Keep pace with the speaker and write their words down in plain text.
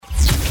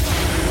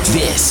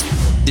This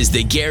is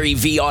the Gary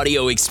V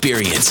audio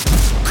experience.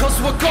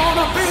 'Cause we're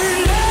gonna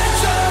be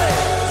legends.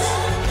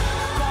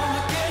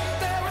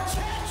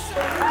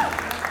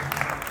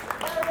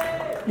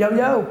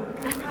 Yo.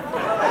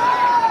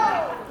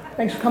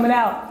 Thanks for coming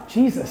out.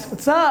 Jesus,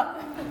 what's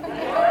up?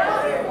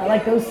 I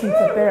like those seats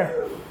up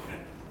there.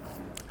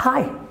 Hi.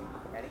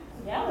 Ready?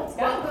 Yeah, let's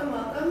go.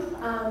 Welcome.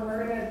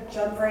 We're gonna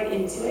jump right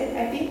into it.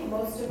 I think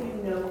most of you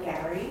know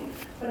Gary,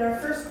 but our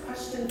first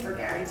question for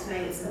Gary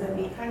tonight is gonna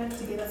be kind of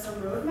to give us a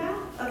roadmap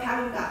of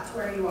how you got to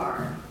where you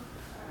are.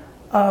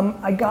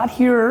 I got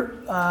here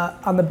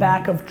on the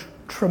back of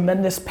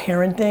tremendous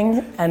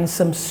parenting and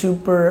some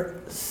super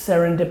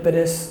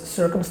serendipitous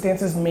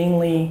circumstances.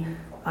 Mainly,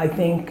 I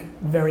think,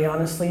 very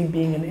honestly,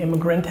 being an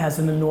immigrant has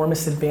an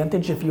enormous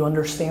advantage if you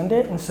understand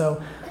it. And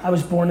so I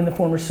was born in the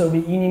former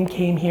Soviet Union,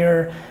 came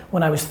here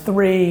when I was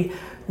 3,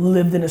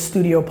 lived in a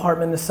studio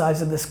apartment the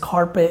size of this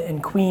carpet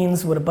in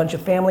Queens with a bunch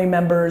of family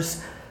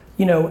members,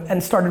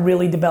 and started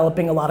really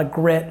developing a lot of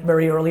grit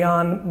very early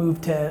on.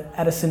 Moved to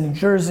Edison, New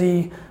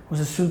Jersey,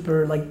 was a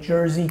super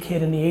Jersey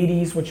kid in the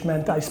 80s, which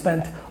meant I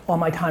spent all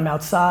my time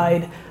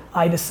outside.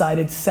 I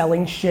decided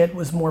selling shit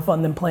was more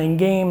fun than playing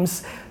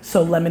games.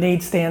 So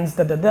lemonade stands,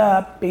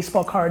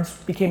 baseball cards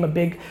became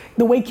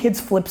the way kids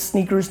flip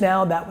sneakers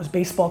now, that was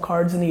baseball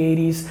cards in the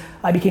 80s.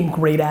 I became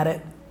great at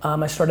it.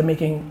 I started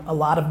making a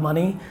lot of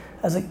money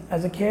as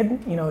a kid.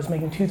 I was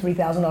making $2,000,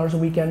 $3,000 a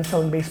weekend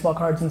selling baseball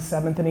cards in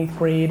 7th and 8th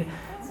grade.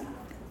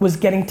 Was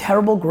getting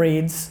terrible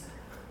grades,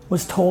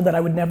 was told that I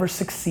would never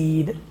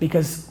succeed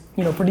because,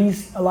 for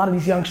a lot of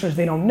these youngsters,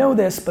 they don't know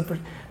this, but for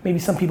maybe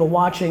some people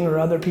watching or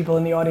other people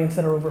in the audience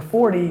that are over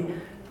 40,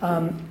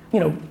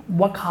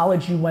 what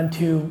college you went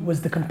to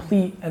was the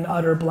complete and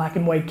utter black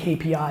and white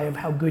KPI of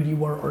how good you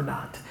were or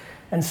not.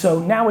 And so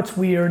now it's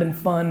weird and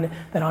fun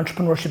that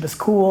entrepreneurship is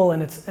cool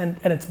and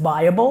it's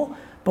viable,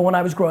 but when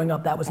I was growing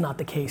up, that was not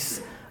the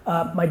case.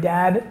 My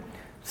dad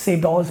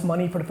saved all his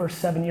money for the first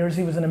 7 years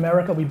he was in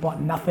America. We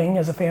bought nothing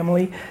as a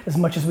family, as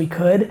much as we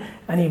could,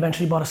 and he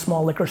eventually bought a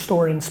small liquor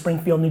store in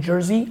Springfield, New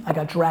Jersey. I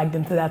got dragged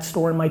into that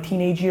store in my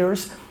teenage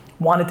years,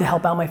 wanted to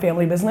help out my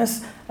family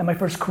business, and my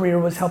first career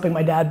was helping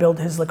my dad build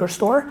his liquor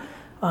store.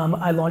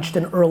 I launched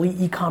an early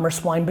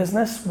e-commerce wine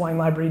business,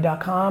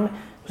 winelibrary.com. It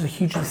was a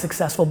hugely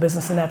successful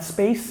business in that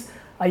space.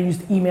 I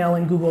used email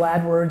and Google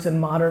AdWords and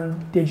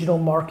modern digital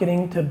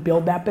marketing to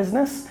build that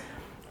business.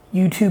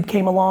 YouTube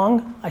came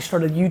along. I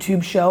started a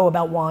YouTube show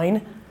about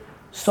wine,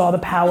 saw the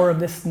power of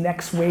this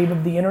next wave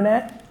of the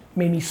internet,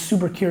 made me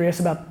super curious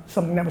about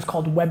something that was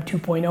called Web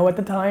 2.0 at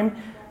the time,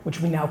 which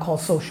we now call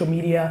social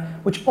media,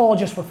 which all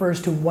just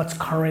refers to what's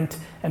current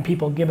and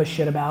people give a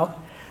shit about.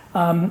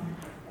 And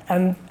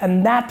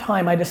that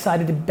time I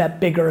decided to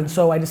bet bigger, and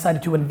so I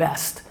decided to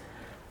invest.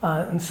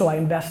 And so I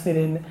invested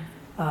in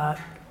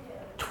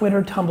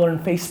Twitter, Tumblr,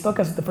 and Facebook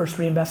as the first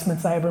 3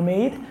 investments I ever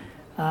made,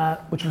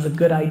 which was a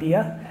good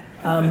idea.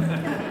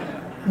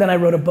 Then I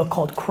wrote a book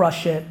called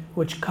Crush It,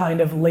 which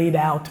kind of laid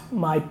out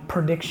my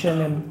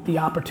prediction and the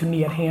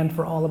opportunity at hand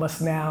for all of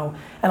us now.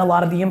 And a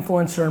lot of the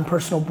influencer and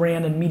personal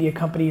brand and media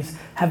companies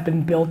have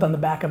been built on the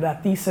back of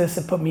that thesis.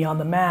 It put me on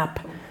the map.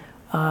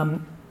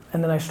 And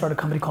then I started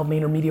a company called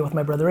VaynerMedia with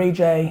my brother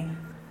AJ.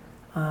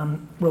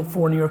 Wrote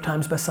 4 New York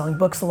Times bestselling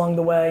books along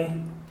the way.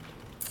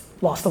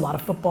 Lost a lot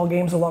of football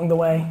games along the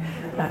way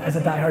as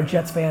a diehard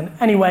Jets fan.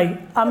 Anyway,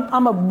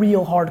 I'm a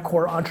real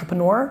hardcore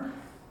entrepreneur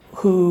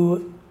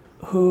who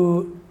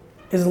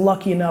is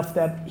lucky enough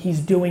that he's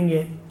doing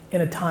it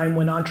in a time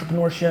when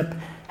entrepreneurship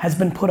has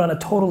been put on a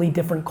totally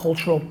different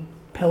cultural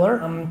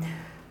pillar.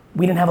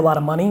 We didn't have a lot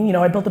of money.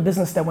 I built a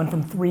business that went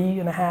from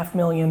 $3.5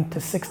 million to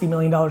 $60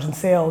 million in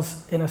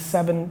sales in a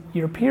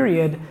 7-year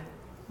period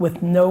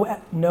with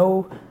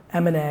no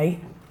M&A,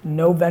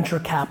 no venture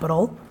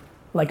capital.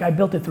 I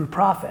built it through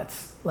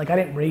profits. I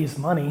didn't raise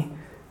money.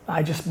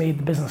 I just made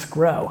the business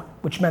grow,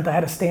 which meant I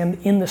had to stand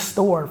in the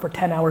store for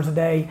 10 hours a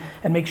day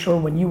and make sure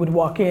when you would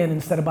walk in,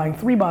 instead of buying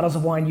 3 bottles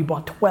of wine, you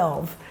bought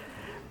 12.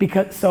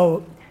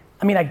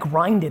 I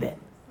grinded it.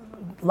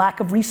 Lack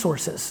of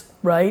resources,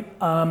 right?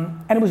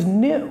 And it was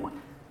new.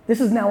 This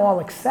is now all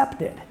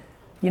accepted.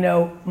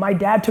 My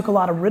dad took a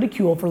lot of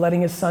ridicule for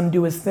letting his son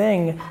do his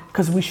thing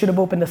because we should have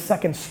opened a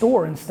second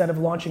store instead of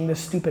launching this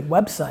stupid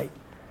website.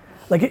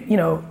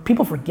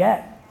 People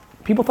forget.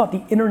 People thought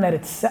the internet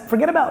itself,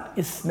 forget about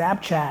is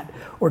Snapchat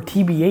or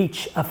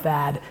TBH a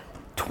fad.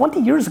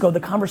 20 years ago, the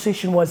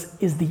conversation was,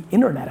 is the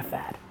internet a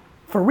fad?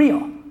 For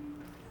real.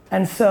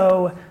 And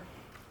so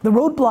the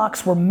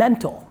roadblocks were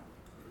mental.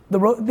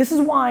 This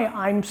is why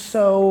I'm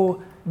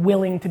so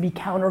willing to be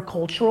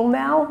countercultural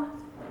now,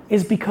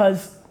 is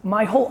because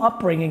my whole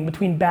upbringing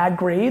between bad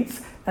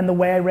grades and the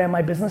way I ran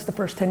my business the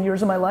first 10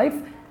 years of my life,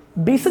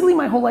 basically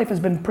my whole life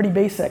has been pretty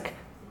basic.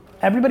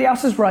 Everybody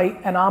else is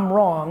right and I'm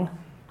wrong.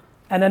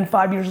 And then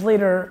 5 years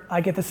later,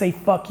 I get to say,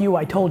 fuck you,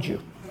 I told you.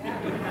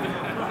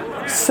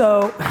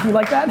 So, you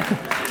like that?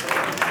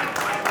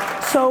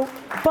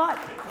 But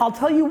I'll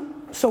tell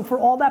you, so for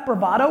all that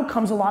bravado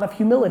comes a lot of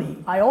humility.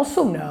 I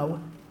also know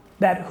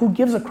that who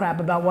gives a crap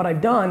about what I've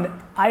done,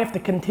 I have to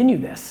continue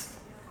this.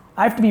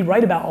 I have to be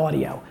right about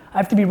audio. I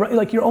have to be right,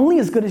 like you're only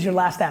as good as your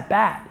last at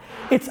bat.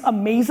 It's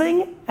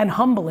amazing and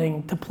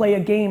humbling to play a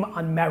game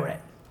on merit.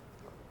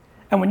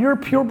 And when you're a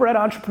purebred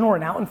entrepreneur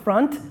and out in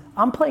front,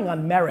 I'm playing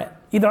on merit.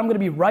 Either I'm gonna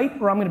be right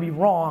or I'm gonna be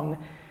wrong.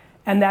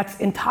 And that's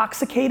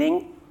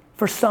intoxicating.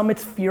 For some,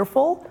 it's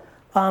fearful.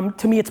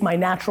 To me, it's my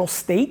natural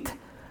state.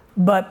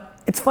 But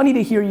it's funny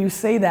to hear you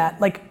say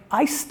that. Like,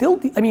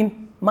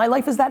 my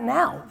life is that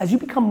now. As you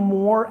become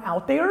more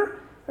out there,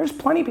 there's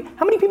plenty of people.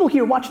 How many people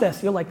here, watch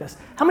this, you'll like this.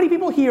 How many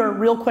people here,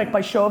 real quick,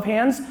 by show of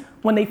hands,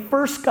 when they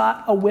first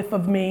got a whiff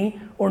of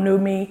me or knew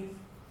me,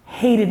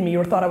 hated me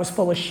or thought I was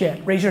full of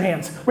shit? Raise your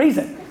hands, raise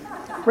it,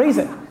 raise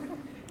it.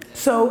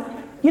 So,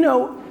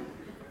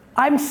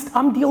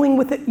 I'm dealing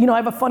with it,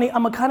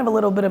 I'm a kind of a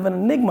little bit of an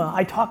enigma.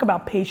 I talk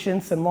about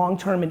patience and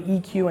long-term and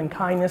EQ and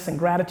kindness and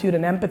gratitude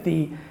and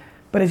empathy,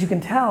 but as you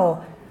can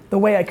tell, the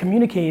way I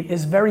communicate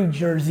is very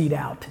jerseyed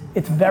out.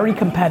 It's very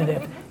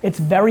competitive. It's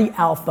very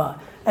alpha.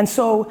 And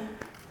so,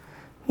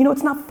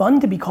 it's not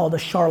fun to be called a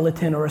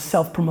charlatan or a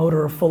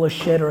self-promoter or full of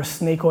shit or a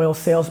snake oil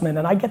salesman.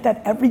 And I get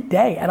that every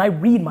day and I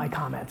read my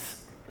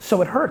comments.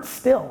 So it hurts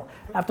still.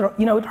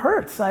 It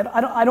hurts.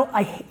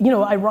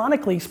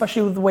 Ironically,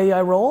 especially with the way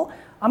I roll,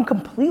 I'm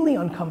completely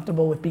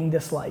uncomfortable with being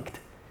disliked.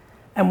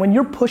 And when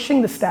you're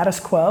pushing the status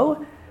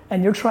quo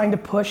and you're trying to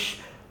push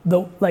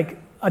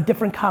a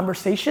different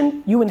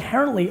conversation, you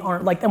inherently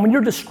aren't and when you're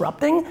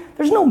disrupting,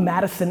 there's no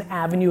Madison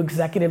Avenue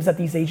executives at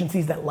these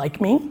agencies that like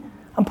me.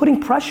 I'm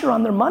putting pressure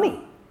on their money.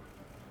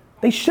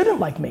 They shouldn't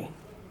like me.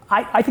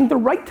 I think they're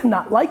right to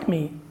not like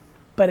me,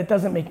 but it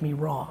doesn't make me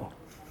wrong.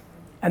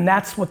 And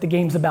that's what the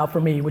game's about for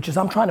me, which is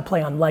I'm trying to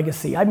play on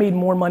legacy. I made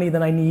more money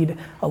than I need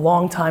a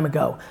long time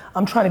ago.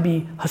 I'm trying to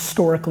be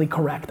historically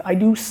correct. I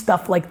do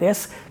stuff like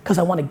this because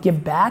I want to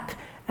give back,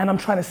 and I'm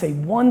trying to say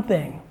one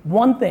thing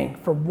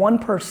for one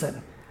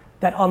person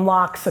that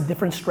unlocks a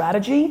different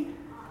strategy,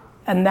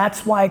 and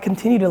that's why I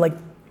continue to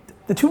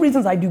the two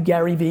reasons I do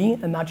Gary V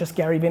and not just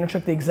Gary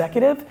Vaynerchuk the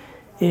executive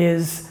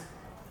is,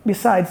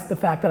 besides the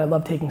fact that I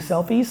love taking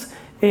selfies,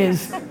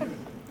 is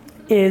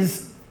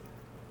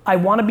I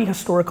want to be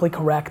historically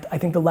correct. I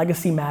think the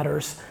legacy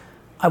matters.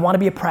 I want to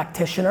be a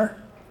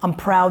practitioner. I'm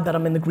proud that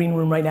I'm in the green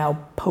room right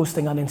now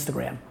posting on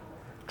Instagram,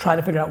 trying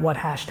to figure out what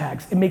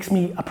hashtags. It makes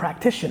me a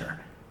practitioner.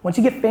 Once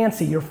you get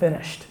fancy, you're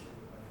finished.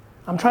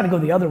 I'm trying to go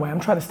the other way. I'm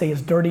trying to stay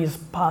as dirty as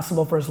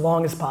possible for as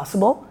long as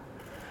possible.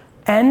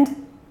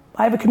 And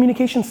I have a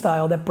communication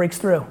style that breaks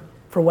through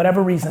for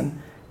whatever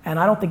reason. And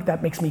I don't think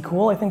that makes me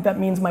cool. I think that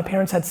means my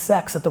parents had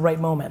sex at the right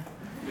moment.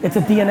 It's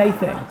a DNA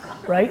thing,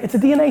 right? It's a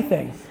DNA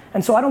thing.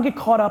 And so I don't get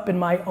caught up in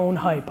my own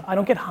hype. I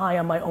don't get high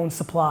on my own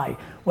supply.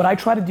 What I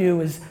try to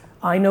do is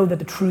I know that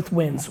the truth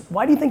wins.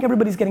 Why do you think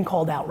everybody's getting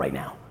called out right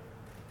now?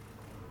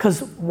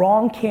 Because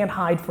wrong can't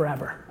hide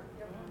forever.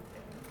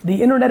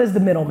 The internet is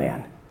the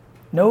middleman.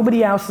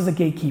 Nobody else is a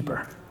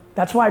gatekeeper.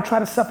 That's why I try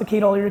to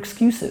suffocate all your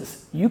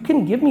excuses. You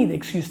can give me the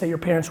excuse that your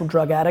parents were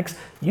drug addicts.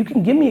 You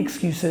can give me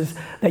excuses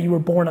that you were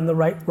born on the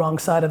wrong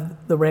side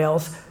of the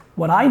rails.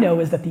 What I know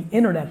is that the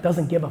internet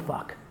doesn't give a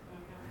fuck.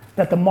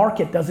 That the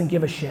market doesn't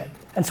give a shit.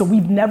 And so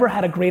we've never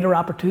had a greater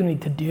opportunity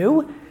to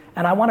do,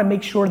 and I want to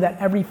make sure that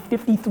every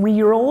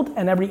 53-year-old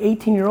and every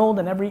 18-year-old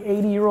and every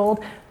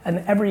 80-year-old and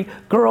every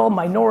girl,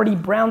 minority,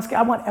 brown skin,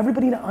 I want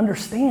everybody to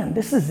understand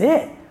this is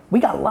it. We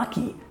got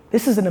lucky.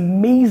 This is an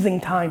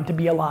amazing time to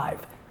be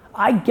alive.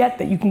 I get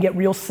that you can get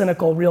real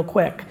cynical real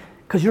quick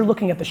because you're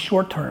looking at the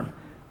short term.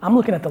 I'm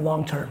looking at the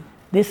long term.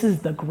 This is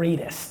the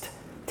greatest.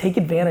 Take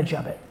advantage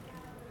of it.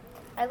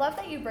 I love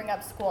that you bring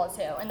up school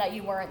too and that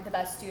you weren't the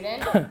best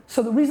student.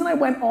 So the reason I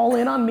went all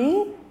in on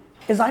me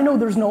is I know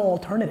there's no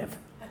alternative.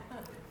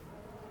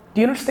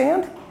 Do you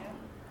understand?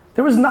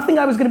 There was nothing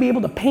I was going to be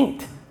able to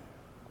paint.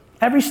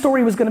 Every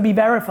story was going to be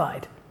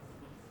verified.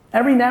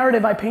 Every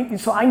narrative I painted,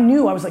 so I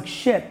knew, I was like,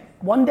 shit,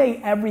 one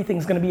day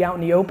everything's going to be out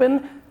in the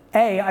open.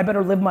 A, I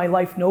better live my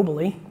life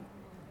nobly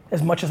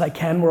as much as I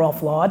can, we're all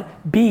flawed.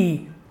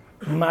 B,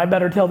 I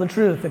better tell the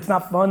truth. It's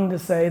not fun to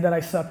say that I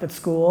sucked at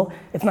school.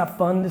 It's not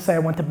fun to say I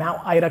went to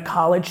Mount Ida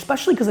College,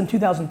 especially because in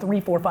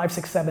 2003, 4, 5,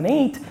 6, 7,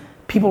 8,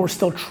 people were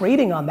still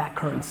trading on that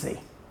currency.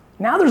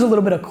 Now there's a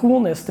little bit of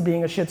coolness to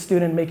being a shit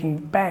student making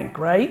bank,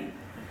 right?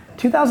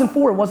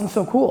 2004, it wasn't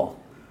so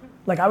cool.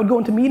 Like I would go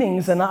into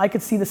meetings and I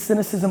could see the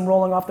cynicism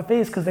rolling off the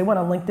face because they went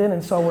on LinkedIn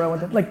and saw where I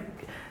went to,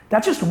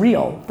 that's just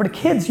real. For the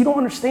kids, you don't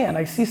understand.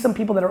 I see some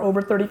people that are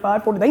over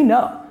 35, 40, they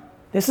know.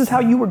 This is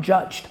how you were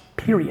judged,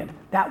 period.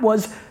 That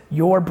was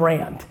your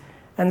brand.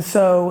 And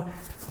so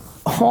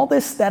all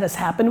this that has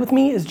happened with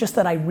me is just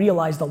that I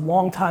realized a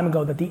long time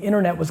ago that the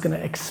internet was gonna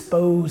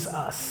expose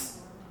us.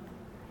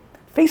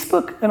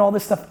 Facebook and all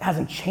this stuff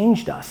hasn't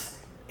changed us,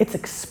 it's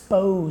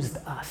exposed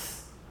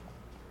us.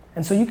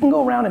 And so you can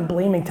go around and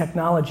blaming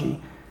technology.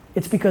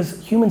 It's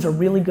because humans are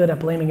really good at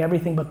blaming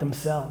everything but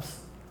themselves.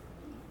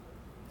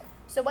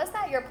 So was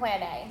that your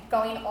plan A,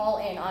 going all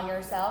in on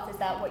yourself? Is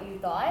that what you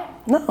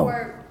thought? No.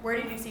 Or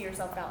where did you see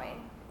yourself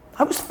going?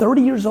 I was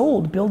 30 years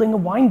old building a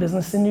wine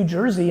business in New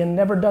Jersey and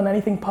never done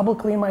anything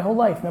publicly in my whole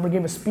life. Never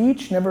gave a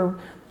speech, never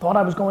thought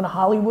I was going to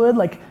Hollywood.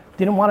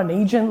 didn't want an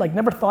agent, like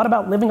never thought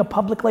about living a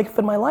public life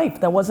in my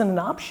life. That wasn't an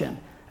option.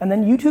 And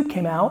then YouTube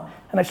came out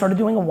and I started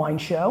doing a wine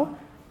show.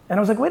 And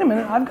I was like, wait a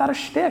minute, I've got a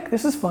shtick,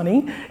 this is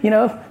funny. You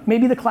know,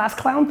 maybe the class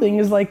clown thing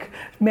is like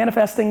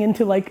manifesting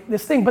into like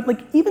this thing. But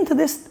like even to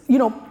this, you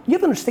know, you have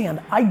to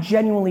understand, I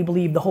genuinely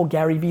believe the whole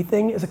Gary Vee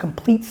thing is a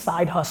complete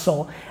side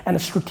hustle and a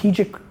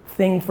strategic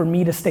thing for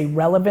me to stay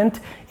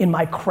relevant in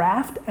my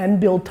craft and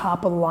build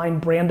top of the line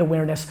brand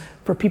awareness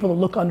for people to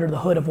look under the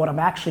hood of what I'm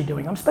actually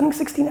doing. I'm spending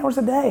 16 hours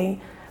a day.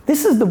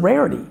 This is the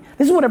rarity.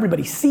 This is what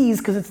everybody sees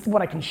because it's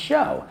what I can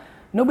show.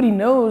 Nobody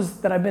knows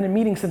that I've been in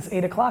meetings since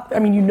 8 o'clock. I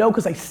mean, you know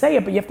because I say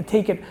it, but you have to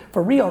take it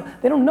for real.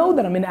 They don't know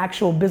that I'm in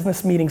actual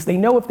business meetings. They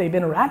know if they've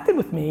interacted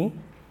with me,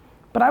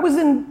 but I was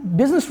in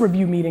business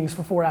review meetings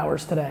for 4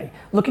 hours today,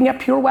 looking at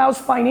PureWow's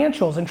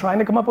financials and trying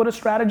to come up with a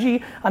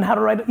strategy on how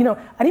to write, you know,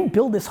 I didn't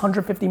build this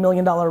 $150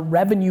 million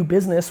revenue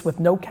business with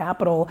no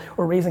capital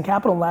or raising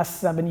capital in the last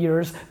 7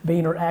 years,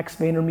 VaynerX,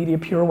 VaynerMedia,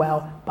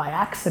 PureWow, by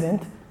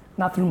accident,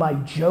 not through my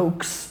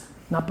jokes,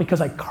 not because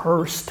I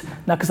cursed,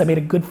 not because I made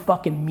a good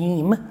fucking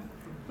meme.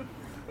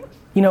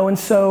 You know, and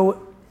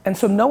so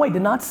no, I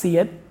did not see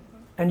it,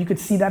 and you could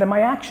see that in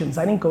my actions.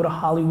 I didn't go to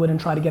Hollywood and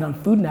try to get on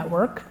Food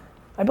Network.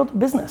 I built a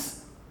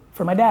business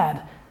for my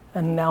dad,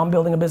 and now I'm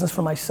building a business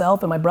for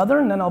myself and my brother,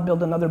 and then I'll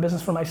build another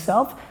business for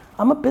myself.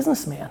 I'm a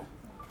businessman.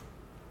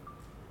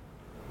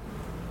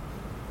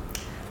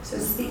 So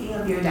speaking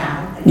of your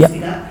dad, Yep.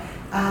 speak up,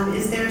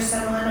 is there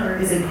someone, or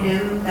is it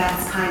him,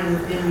 that's kind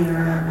of been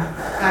your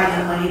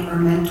guiding light or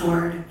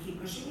mentor to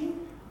keep pushing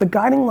you? The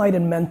guiding light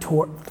and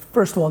mentor,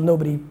 first of all,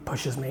 nobody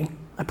pushes me.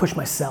 I push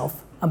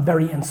myself. I'm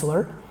very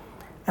insular.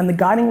 And the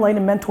guiding light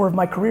and mentor of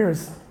my career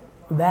is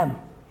them.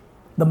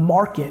 The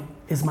market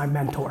is my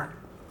mentor.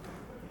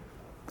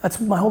 That's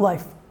my whole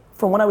life.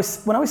 From when I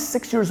was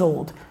 6 years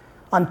old,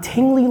 on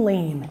Tingley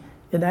Lane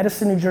in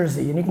Edison, New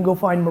Jersey, and you can go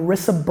find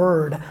Marissa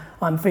Bird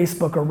on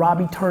Facebook or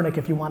Robbie Turnick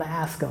if you want to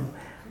ask them.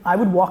 I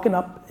would walking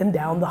up and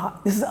down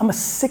I'm a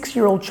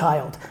 6-year-old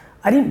child.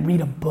 I didn't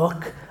read a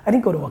book. I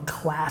didn't go to a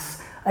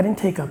class. I didn't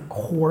take a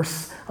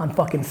course on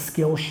fucking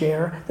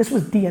Skillshare. This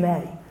was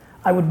DNA.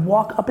 I would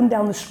walk up and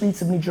down the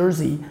streets of New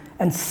Jersey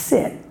and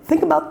sit.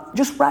 Think about,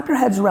 just wrap your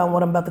heads around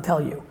what I'm about to tell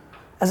you.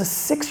 As a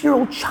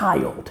 6-year-old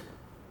child,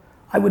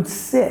 I would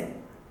sit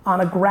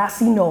on a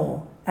grassy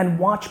knoll and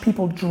watch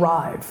people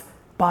drive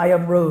by a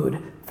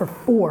road for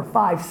 4,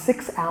 5,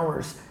 6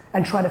 hours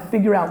and try to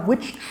figure out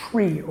which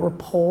tree or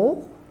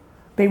pole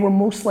they were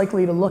most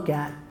likely to look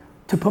at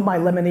to put my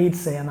lemonade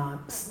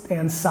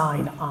stand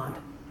sign on.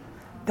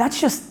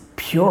 That's just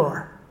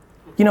pure.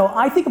 You know,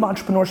 I think of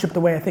entrepreneurship the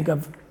way I think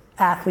of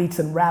athletes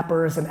and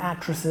rappers and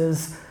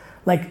actresses.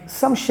 Like,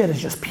 some shit is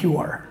just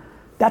pure.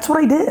 That's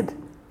what I did.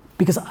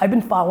 Because I've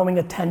been following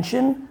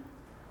attention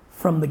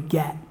from the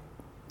get,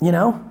 you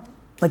know?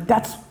 Like,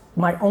 that's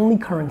my only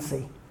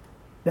currency.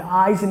 The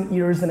eyes and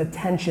ears and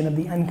attention of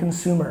the end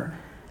consumer.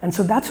 And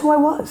so that's who I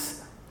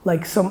was.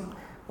 Like, so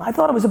I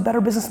thought I was a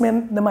better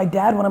businessman than my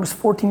dad when I was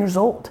 14 years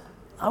old.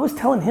 I was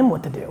telling him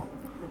what to do.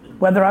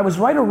 Whether I was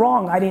right or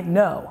wrong, I didn't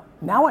know.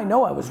 Now I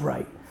know I was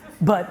right.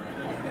 But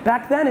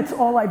back then, it's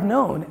all I've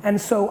known.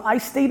 And so I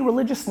stayed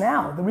religious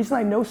now. The reason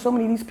I know so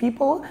many of these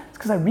people is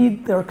because I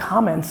read their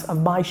comments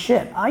of my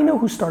shit. I know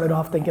who started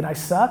off thinking I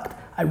sucked.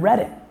 I read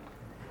it.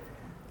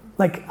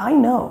 Like, I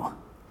know.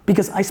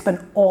 Because I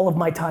spent all of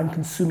my time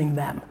consuming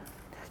them.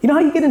 You know how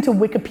you get into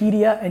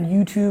Wikipedia and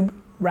YouTube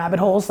rabbit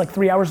holes, like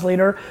 3 hours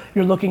later,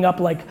 you're looking up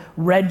like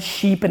red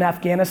sheep in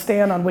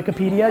Afghanistan on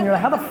Wikipedia, and you're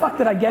like, how the fuck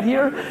did I get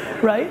here,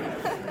 right?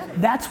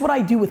 That's what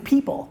I do with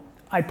people.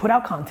 I put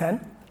out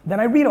content, then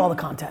I read all the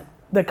content,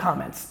 the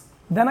comments.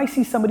 Then I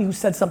see somebody who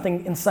said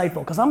something insightful,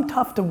 because I'm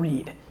tough to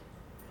read.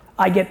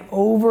 I get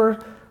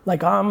over,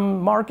 like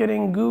I'm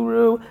marketing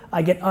guru,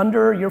 I get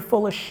under, you're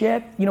full of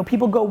shit. You know,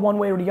 people go one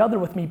way or the other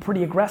with me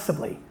pretty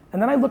aggressively.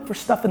 And then I look for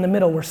stuff in the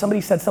middle where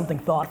somebody said something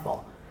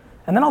thoughtful.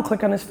 And then I'll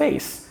click on his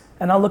face,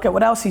 and I'll look at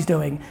what else he's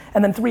doing.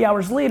 And then 3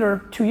 hours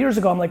later, 2 years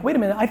ago, I'm like, wait a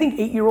minute, I think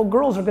 8-year-old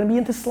girls are gonna be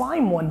into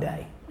slime one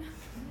day.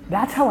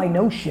 That's how I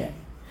know shit,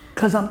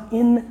 because I'm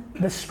in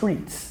the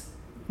streets.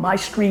 My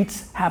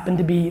streets happen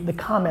to be the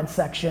comment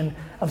section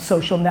of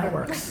social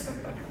networks.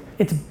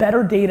 It's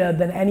better data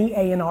than any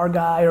A&R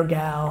guy or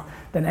gal,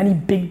 than any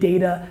big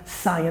data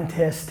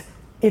scientist.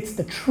 It's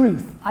the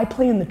truth. I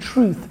play in the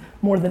truth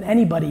more than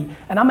anybody,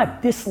 and I'm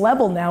at this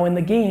level now in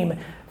the game.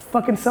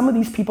 Fucking some of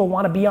these people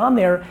want to be on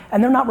there,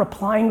 and they're not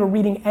replying or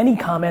reading any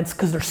comments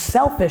because they're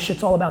selfish.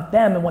 It's all about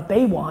them and what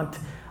they want.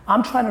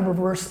 I'm trying to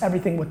reverse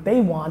everything what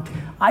they want.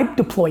 I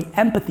deploy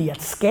empathy at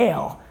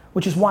scale,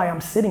 which is why I'm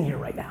sitting here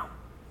right now.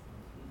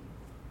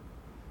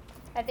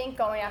 I think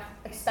going up,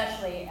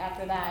 especially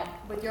after that,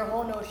 with your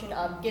whole notion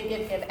of give,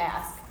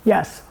 ask.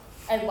 Yes.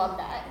 I love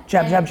that.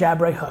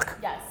 Jab, right hook.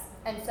 Yes,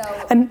 and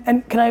so.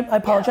 And can I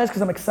apologize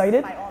because I'm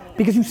excited? By all means.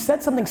 Because you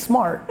said something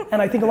smart,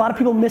 and I think a lot of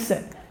people miss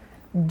it.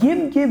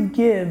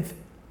 Give,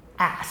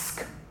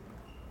 ask.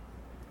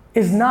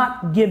 Is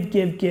not give,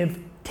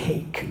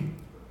 take.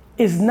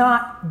 Is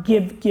not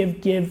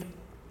give,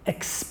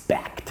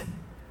 expect.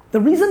 The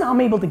reason I'm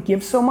able to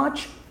give so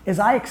much is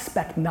I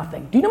expect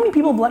nothing. Do you know how many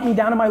people have let me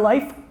down in my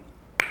life?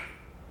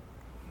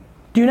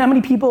 Do you know how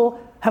many people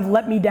have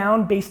let me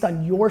down based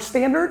on your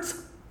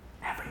standards?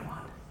 Everyone.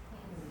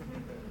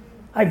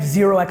 I have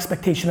zero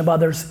expectation of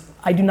others.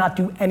 I do not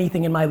do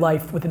anything in my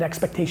life with an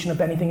expectation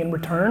of anything in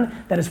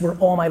return. That is where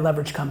all my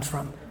leverage comes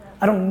from.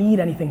 I don't need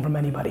anything from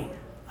anybody.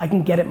 I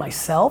can get it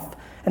myself.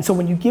 And so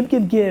when you give,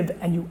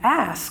 and you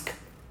ask,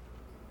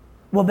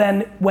 well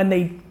then when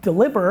they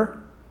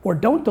deliver or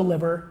don't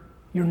deliver,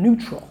 you're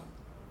neutral.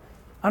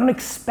 I don't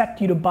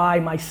expect you to buy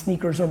my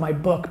sneakers or my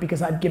book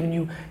because I've given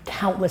you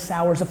countless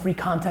hours of free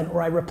content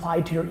or I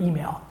replied to your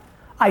email.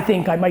 I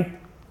think I might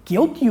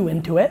guilt you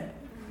into it.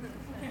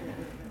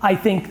 I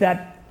think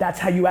that's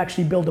how you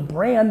actually build a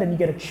brand and you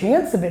get a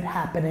chance of it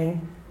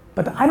happening,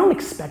 but I don't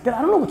expect it.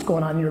 I don't know what's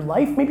going on in your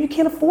life. Maybe you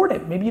can't afford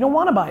it. Maybe you don't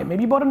want to buy it.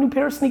 Maybe you bought a new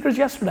pair of sneakers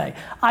yesterday.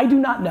 I do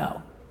not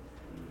know,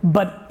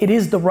 but it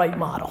is the right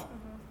model.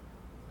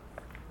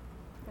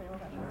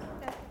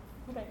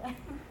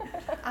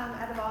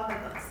 Out of all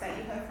the books that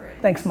you have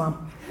written, Thanks,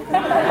 Mom.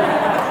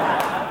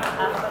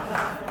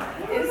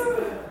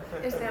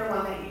 is there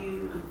one that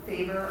you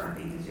favor or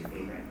think is your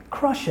favorite?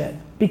 Crush It,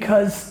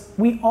 because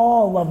we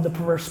all love the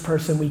first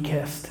person we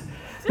kissed.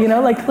 You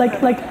know, like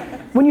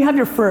when you have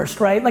your first,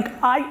 right? Like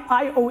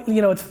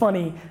it's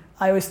funny.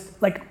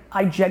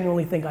 I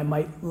genuinely think I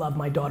might love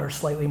my daughter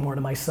slightly more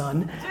than my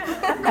son.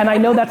 And I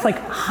know that's like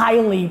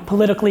highly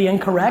politically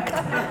incorrect.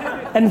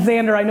 And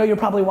Xander, I know you're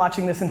probably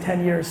watching this in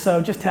 10 years,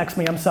 so just text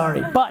me, I'm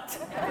sorry. But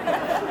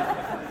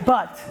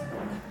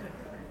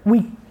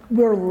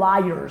we're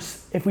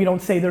liars if we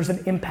don't say there's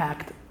an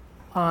impact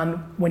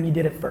on when you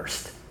did it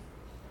first.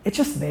 It's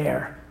just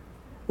there.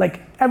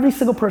 Like every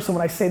single person,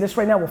 when I say this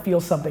right now, will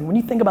feel something. When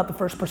you think about the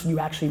first person you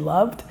actually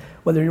loved,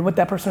 whether you're with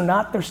that person or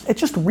not,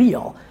 it's just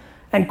real.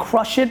 And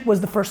Crush It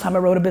was the first time I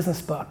wrote a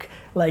business book.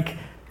 Like,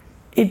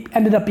 it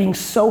ended up being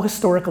so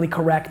historically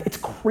correct. It's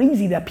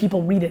crazy that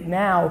people read it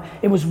now.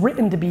 It was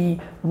written to be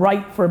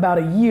right for about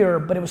a year,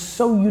 but it was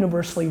so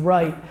universally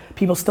right.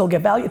 People still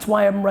get value. It's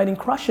why I'm writing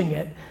Crushing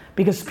It,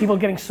 because people are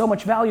getting so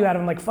much value out of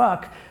it. I'm like,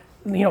 fuck,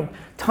 you know,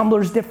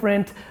 Tumblr's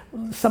different.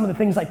 Some of the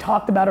things I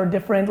talked about are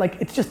different.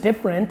 Like, it's just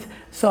different.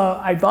 So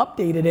I've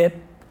updated it.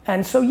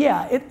 And so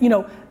yeah,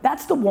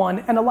 that's the one.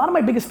 And a lot of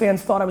my biggest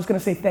fans thought I was gonna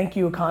say thank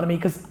you economy,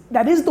 because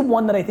that is the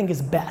one that I think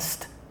is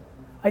best.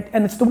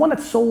 And it's the one that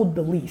sold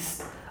the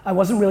least. I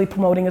wasn't really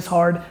promoting as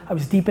hard. I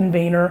was deep in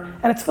Vayner,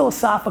 and it's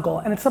philosophical,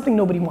 and it's something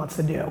nobody wants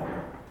to do.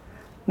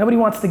 Nobody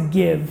wants to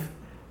give.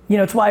 You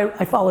know, it's why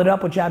I followed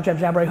up with jab, jab,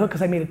 jab, right hook,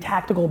 because I made it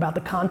tactical about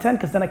the content,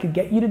 because then I could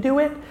get you to do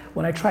it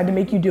when I tried to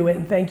make you do it,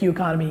 and thank you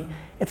economy.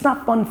 It's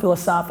not fun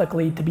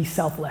philosophically to be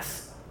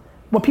selfless.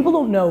 What people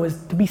don't know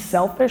is to be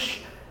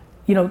selfish,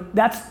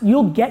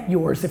 you'll get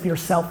yours if you're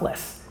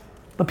selfless,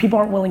 but people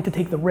aren't willing to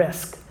take the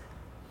risk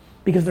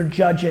because they're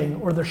judging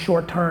or they're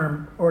short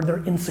term or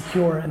they're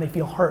insecure and they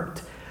feel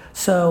hurt.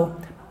 So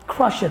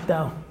Crush It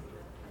though.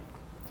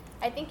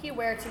 I think you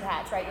wear two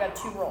hats, right? You have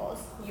two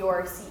roles.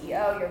 You're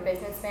CEO, you're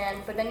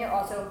businessman, but then you're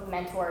also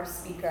mentor,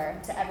 speaker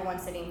to everyone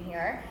sitting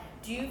here.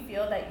 Do you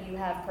feel that you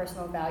have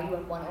personal value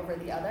in one over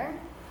the other?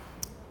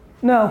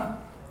 No,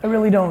 I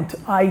really don't.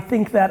 I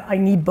think that I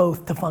need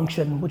both to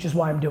function, which is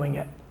why I'm doing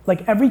it.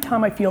 Like every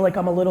time I feel like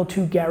I'm a little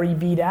too Gary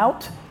V'd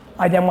out,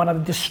 I then want to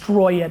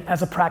destroy it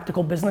as a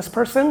practical business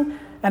person.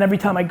 And every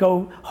time I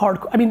go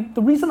hardcore,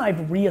 the reason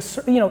I've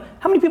reasserted,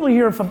 how many people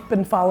here have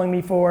been following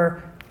me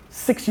for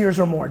 6 years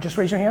or more? Just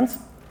raise your hands.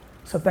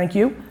 So thank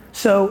you.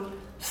 So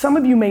some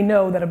of you may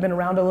know that have been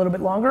around a little bit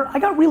longer. I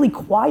got really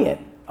quiet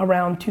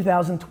around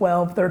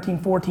 2012, 13,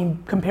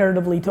 14,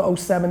 comparatively to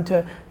 07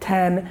 to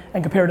 10,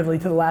 and comparatively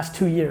to the last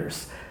 2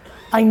 years.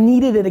 I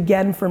needed it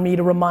again for me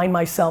to remind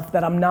myself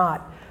that I'm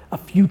not a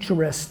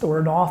futurist or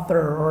an author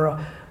or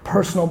a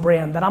personal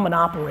brand, that I'm an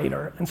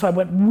operator. And so I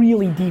went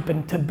really deep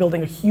into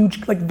building a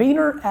huge, like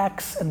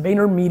VaynerX and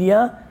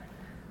VaynerMedia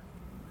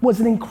was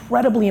an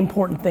incredibly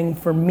important thing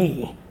for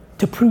me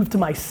to prove to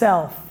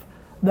myself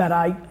that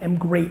I am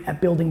great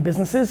at building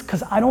businesses,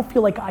 because I don't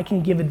feel like I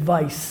can give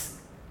advice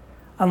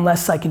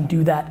unless I can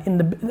do that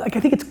I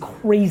think it's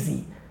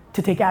crazy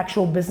to take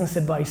actual business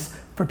advice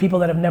for people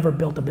that have never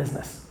built a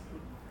business.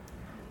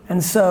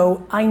 And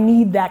so I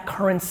need that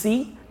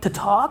currency to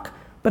talk,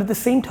 but at the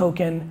same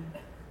token,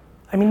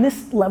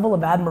 this level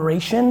of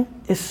admiration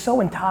is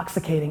so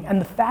intoxicating. And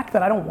the fact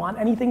that I don't want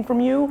anything from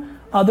you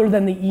other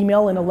than the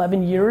email in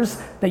 11 years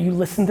that you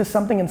listened to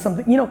something and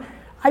something,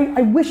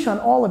 I wish on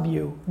all of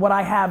you what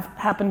I have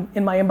happen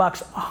in my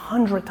inbox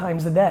 100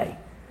 times a day.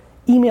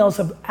 Emails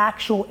of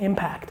actual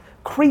impact,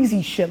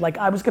 crazy shit, like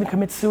I was gonna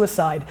commit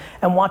suicide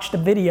and watched a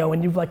video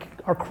and you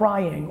are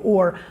crying,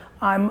 or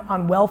I'm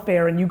on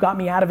welfare and you got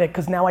me out of it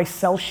because now I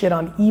sell shit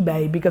on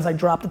eBay because I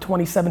dropped the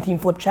 2017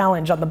 flip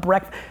challenge on the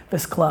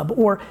Breakfast Club,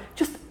 or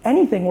just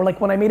anything. Or like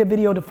when I made a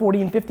video to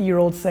 40 and 50 year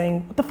olds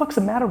saying, what the fuck's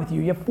the matter with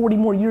you? You have 40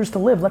 more years to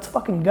live, let's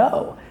fucking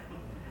go.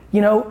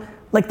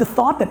 Like the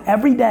thought that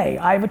every day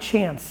I have a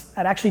chance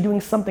at actually doing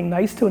something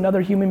nice to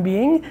another human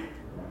being,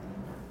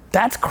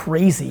 that's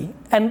crazy.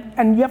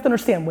 And you have to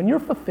understand, when you're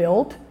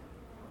fulfilled,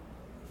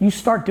 you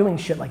start doing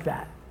shit like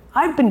that.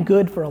 I've been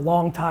good for a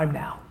long time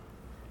now.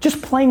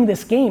 Just playing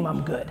this game,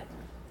 I'm good.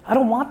 I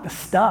don't want the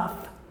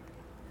stuff.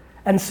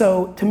 And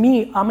so to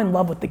me, I'm in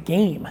love with the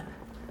game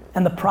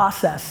and the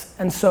process.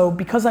 And so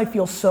because I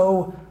feel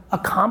so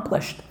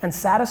accomplished and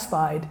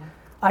satisfied,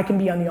 I can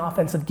be on the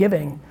offensive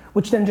giving,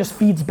 which then just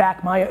feeds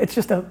back it's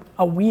just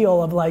a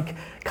wheel of like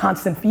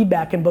constant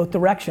feedback in both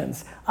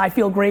directions. I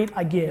feel great,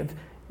 I give.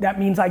 That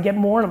means I get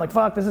more and I'm like,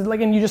 fuck, this is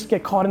like, and you just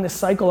get caught in this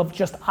cycle of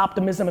just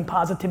optimism and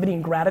positivity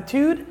and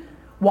gratitude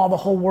while the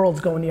whole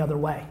world's going the other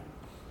way.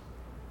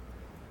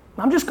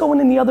 I'm just going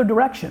in the other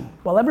direction.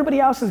 While everybody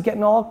else is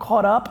getting all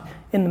caught up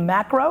in the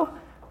macro,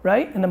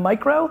 right? In the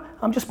micro,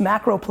 I'm just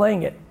macro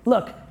playing it.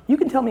 Look, you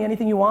can tell me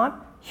anything you want.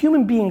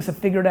 Human beings have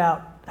figured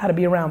out how to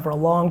be around for a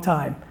long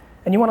time.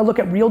 And you wanna look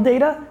at real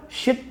data,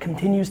 shit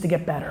continues to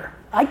get better.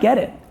 I get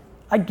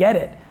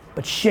it,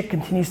 but shit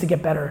continues to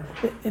get better.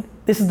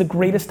 This is the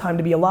greatest time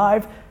to be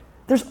alive.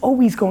 There's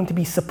always going to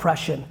be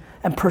suppression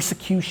and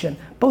persecution.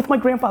 Both my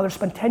grandfathers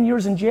spent 10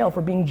 years in jail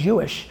for being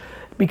Jewish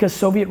because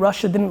Soviet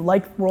Russia didn't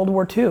like World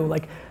War II.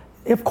 Like,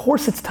 of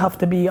course it's tough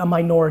to be a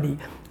minority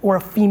or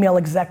a female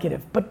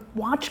executive, but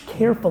watch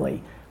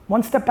carefully.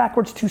 1 step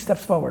backwards, 2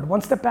 steps forward.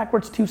 1 step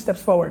backwards, 2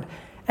 steps forward.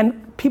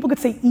 And people could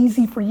say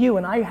easy for you,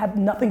 and I have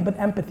nothing but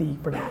empathy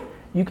for that.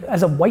 You,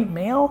 as a white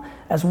male,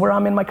 as where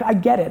I'm in my, I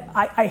get it.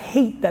 I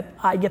hate that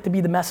I get to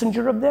be the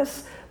messenger of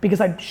this because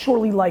I'd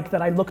surely like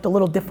that I looked a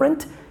little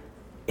different.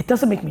 It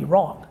doesn't make me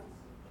wrong.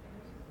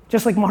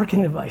 Just like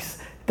marketing advice,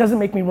 it doesn't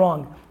make me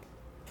wrong.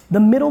 The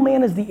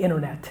middleman is the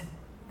internet.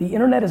 The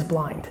internet is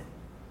blind.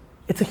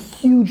 It's a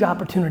huge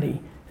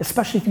opportunity,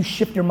 especially if you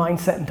shift your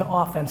mindset into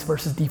offense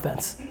versus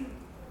defense.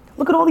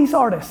 Look at all these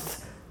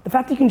artists. The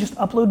fact that you can just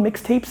upload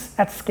mixtapes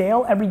at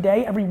scale every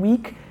day, every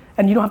week,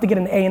 and you don't have to get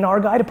an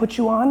A&R guy to put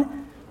you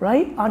on,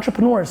 right?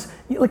 Entrepreneurs,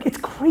 like it's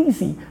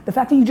crazy. The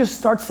fact that you just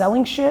start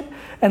selling shit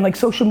and like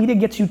social media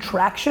gets you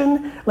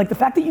traction, like the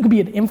fact that you could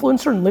be an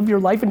influencer and live your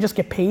life and just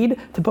get paid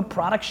to put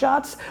product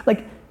shots,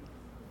 like,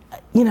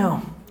 you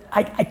know,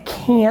 I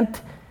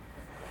can't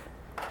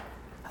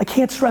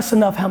stress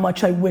enough how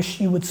much I wish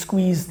you would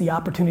squeeze the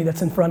opportunity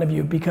that's in front of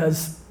you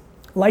because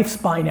life's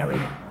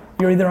binary.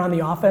 You're either on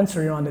the offense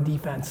or you're on the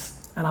defense.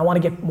 And I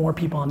want to get more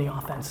people on the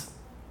offense.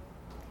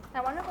 I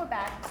want to go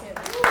back to.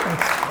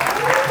 Thanks.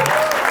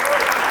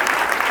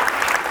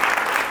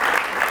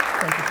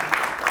 Thank you.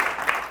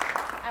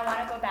 I want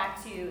to go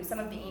back to some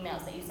of the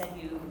emails that you said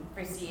you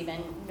receive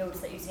and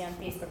notes that you see on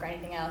Facebook or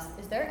anything else.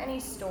 Is there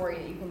any story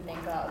that you can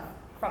think of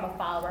from a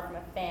follower, from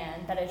a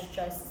fan, that has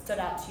just stood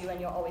out to you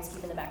and you'll always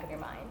keep in the back of your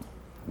mind?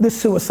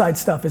 This suicide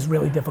stuff is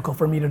really difficult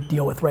for me to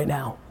deal with right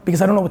now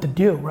because I don't know what to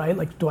do, right?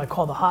 Like, do I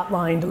call the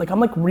hotline? Like,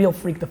 I'm like real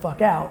freaked the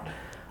fuck out.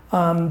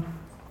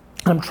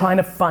 I'm trying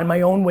to find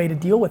my own way to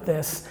deal with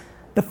this.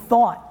 The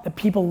thought that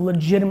people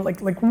legitimately,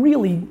 like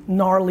really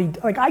gnarly,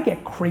 like I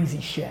get crazy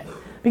shit.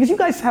 Because you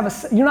guys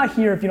you're not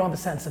here if you don't have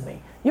a sense of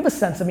me. You have a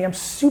sense of me, I'm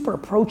super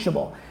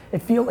approachable.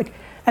 It feels like,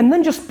 and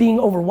then just being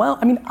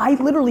overwhelmed. I mean, I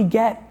literally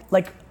get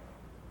like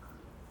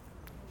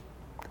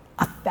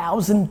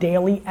 1,000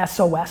 daily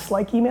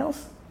SOS-like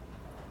emails.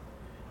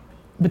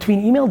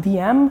 Between email,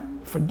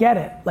 DM, forget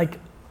it. Like,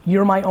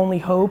 you're my only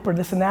hope or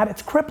this and that,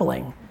 it's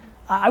crippling.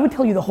 I would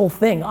tell you the whole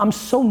thing. I'm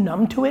so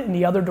numb to it in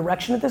the other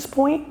direction at this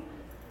point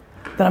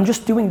that I'm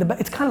just doing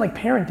it's kind of like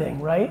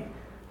parenting, right?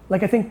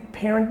 Like I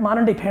think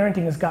modern day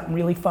parenting has gotten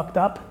really fucked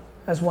up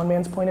as one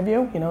man's point of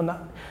view. You know,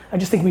 I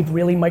just think we've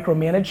really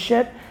micromanaged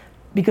shit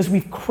because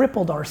we've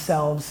crippled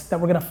ourselves that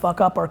we're gonna fuck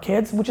up our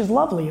kids, which is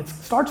lovely. It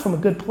starts from a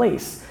good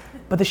place,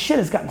 but the shit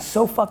has gotten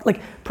so fucked.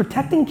 Like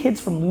protecting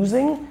kids from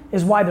losing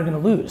is why they're gonna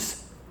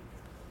lose.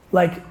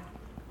 Like,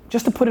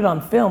 just to put it on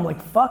film, like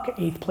fuck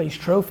 8th place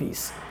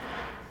trophies.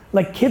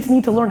 Like kids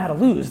need to learn how to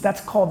lose.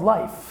 That's called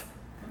life.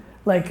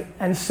 Like,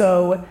 and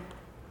so,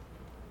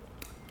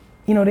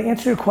 you know, to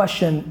answer your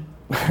question,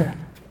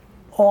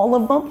 all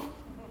of them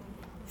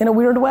in a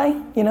weird way,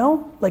 you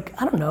know? Like,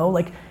 I don't know,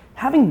 like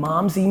having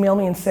moms email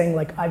me and saying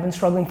like, I've been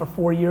struggling for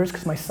 4 years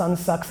because my son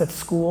sucks at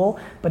school,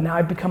 but now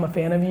I've become a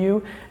fan of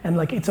you. And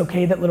like, it's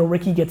okay that little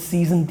Ricky gets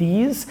C's and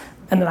D's.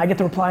 And then I get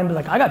to reply and be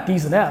like, I got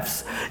D's and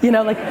F's. You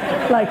know,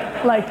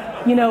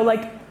 you know,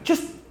 like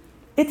just,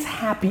 it's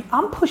happy.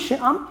 I'm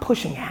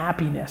pushing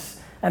happiness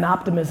and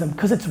optimism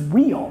because it's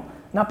real,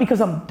 not because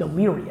I'm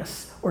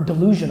delirious or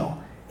delusional.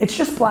 It's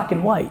just black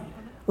and white.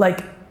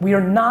 Like we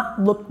are not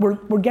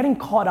we're getting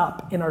caught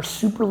up in our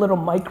super little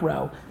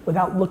micro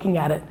without looking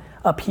at it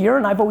up here.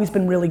 And I've always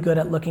been really good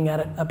at looking at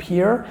it up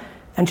here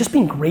and just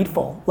being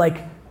grateful.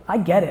 Like I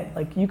get it.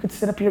 Like you could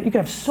sit up here, you could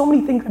have so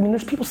many things. I mean,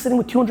 there's people sitting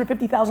with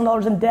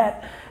 $250,000 in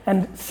debt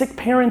and sick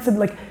parents and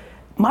like,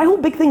 my whole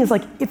big thing is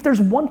like, if there's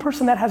one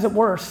person that has it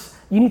worse,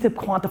 you need to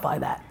quantify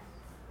that.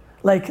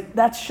 Like,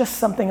 that's just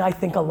something I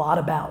think a lot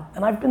about.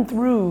 And I've been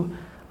through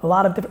a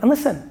lot of different, and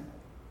listen,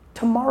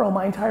 tomorrow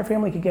my entire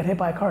family could get hit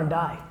by a car and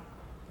die.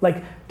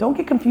 Like, don't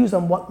get confused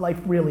on what life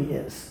really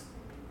is.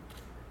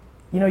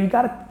 You know, you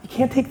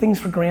can't take things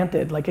for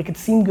granted. Like, it could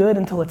seem good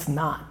until it's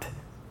not.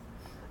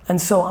 And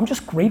so I'm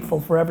just grateful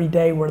for every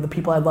day where the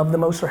people I love the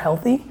most are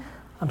healthy.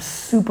 I'm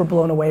super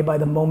blown away by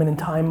the moment in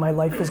time my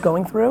life is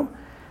going through,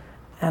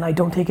 and I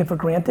don't take it for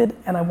granted,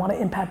 and I want to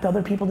impact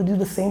other people to do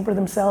the same for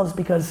themselves,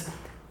 because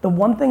the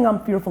one thing I'm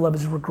fearful of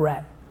is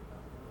regret.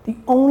 The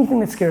only thing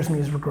that scares me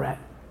is regret.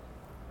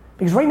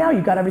 Because right now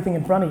you've got everything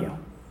in front of you.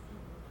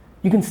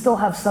 You can still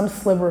have some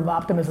sliver of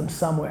optimism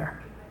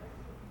somewhere.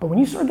 But when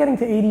you start getting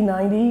to 80,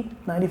 90,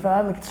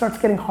 95, like it starts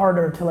getting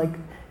harder to like,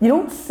 you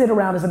don't sit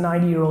around as a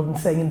 90-year-old and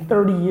say in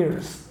 30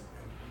 years.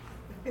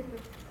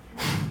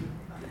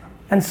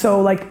 And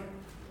so like,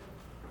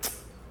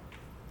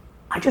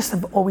 I just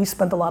have always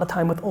spent a lot of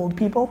time with old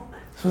people.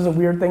 This was a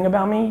weird thing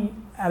about me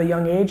at a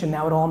young age, and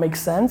now it all makes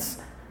sense.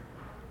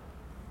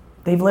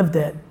 They've lived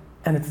it,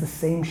 and it's the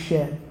same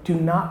shit. Do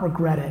not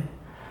regret it.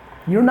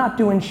 You're not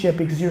doing shit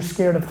because you're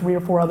scared of 3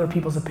 or 4 other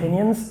people's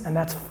opinions, and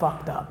that's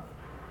fucked up.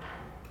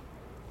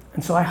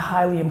 And so I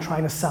highly am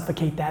trying to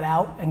suffocate that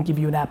out and give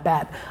you an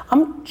at-bat.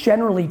 I'm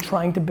generally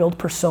trying to build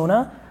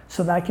persona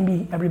so that I can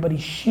be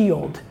everybody's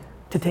shield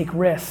to take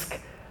risk,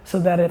 so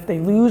that if they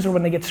lose or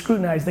when they get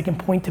scrutinized, they can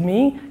point to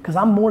me, because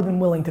I'm more than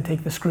willing to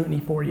take the scrutiny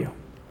for you.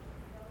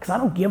 Because I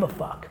don't give a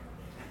fuck.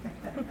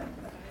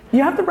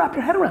 You have to wrap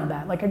your head around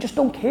that. Like, I just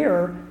don't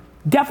care.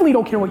 Definitely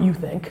don't care what you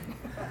think.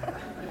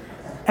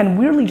 And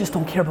weirdly just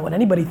don't care about what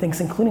anybody thinks,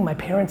 including my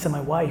parents and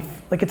my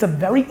wife. Like, it's a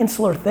very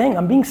insular thing.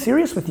 I'm being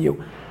serious with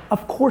you.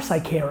 Of course I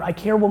care. I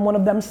care when one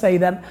of them say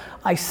that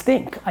I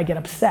stink. I get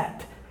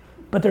upset.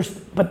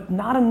 But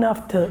not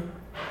enough to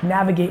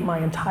navigate my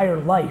entire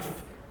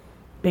life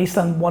based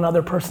on one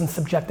other person's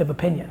subjective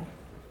opinion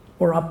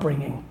or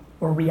upbringing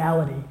or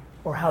reality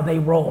or how they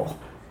roll.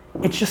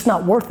 It's just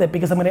not worth it,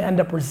 because I'm gonna end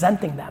up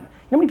resenting them. You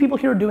know how many people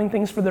here are doing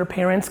things for their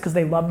parents because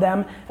they love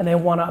them and they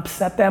wanna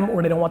upset them,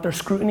 or they don't want their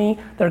scrutiny?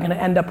 They're gonna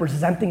end up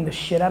resenting the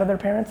shit out of their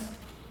parents.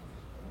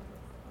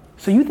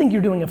 So you think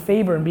you're doing a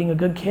favor and being a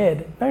good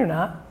kid. No, you're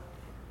not.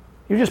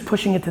 You're just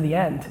pushing it to the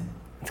end.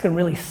 It's gonna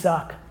really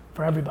suck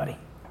for everybody.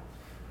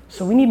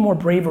 So we need more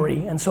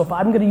bravery. And so if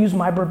I'm gonna use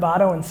my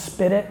bravado and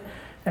spit it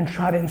and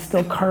try to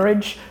instill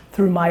courage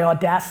through my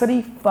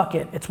audacity, fuck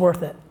it, it's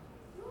worth it.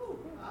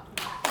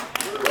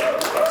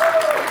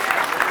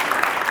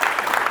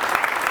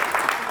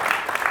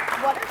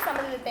 What are some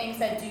of the things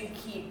that do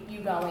keep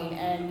you going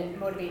and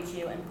motivates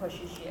you and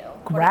pushes you?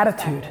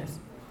 Gratitude.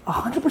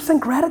 100%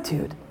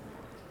 gratitude.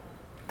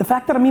 The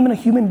fact that I'm even a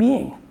human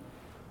being.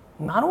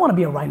 I don't want to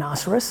be a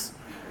rhinoceros.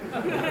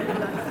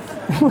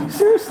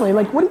 Seriously,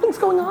 like, what do you think's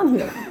going on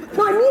here?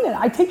 No, I mean it.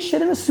 I take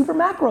shit in a super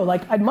macro.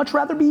 Like, I'd much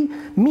rather be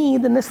me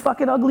than this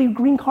fucking ugly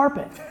green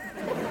carpet.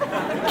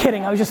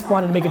 Kidding, I was just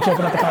wanting to make a joke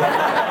about the carpet.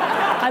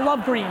 I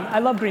love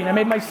green. I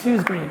made my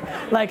shoes green.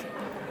 Like,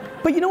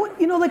 but you know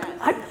what?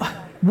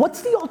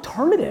 What's the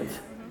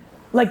alternative?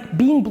 Like,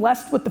 being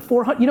blessed with the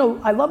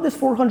 400, I love this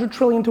 400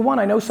 trillion to 1.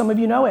 I know some of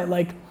you know it.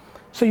 Like,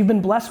 so you've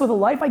been blessed with a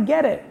life, I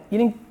get it.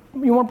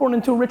 You weren't born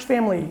into a rich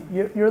family.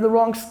 You're the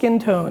wrong skin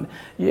tone.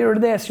 You're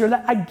this, you're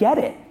that. I get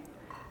it.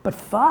 But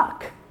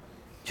fuck.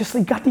 Just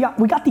we got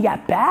the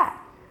at bat.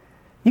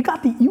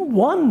 You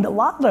won the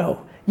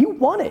lotto. You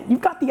won it. You've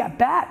got the at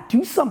bat.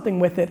 Do something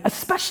with it,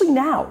 especially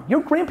now.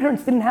 Your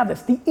grandparents didn't have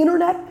this. The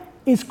internet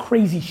is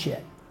crazy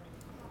shit.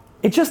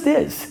 It just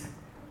is.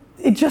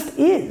 It just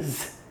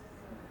is.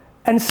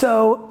 And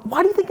so,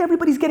 why do you think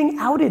everybody's getting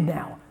outed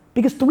now?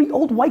 Because 3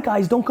 old white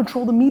guys don't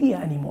control the media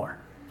anymore.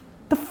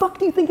 The fuck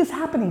do you think is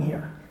happening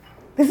here?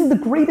 This is the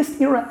greatest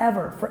era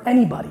ever for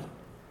anybody.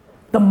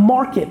 The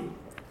market,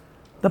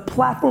 the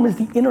platform is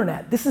the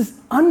internet. This is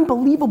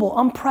unbelievable,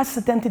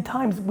 unprecedented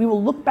times. We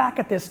will look back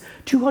at this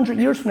 200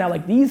 years from now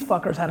like, these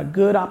fuckers had a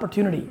good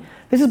opportunity.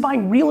 This is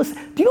buying real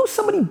estate. Do you know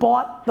somebody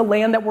bought the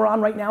land that we're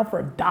on right now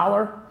for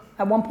 $1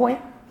 at one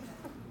point?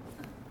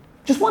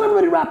 Just want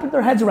everybody to wrap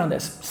their heads around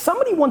this.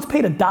 Somebody once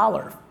paid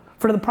 $1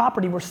 for the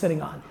property we're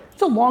sitting on.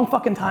 It's a long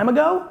fucking time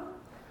ago,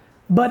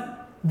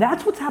 but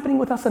that's what's happening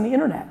with us on the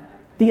internet.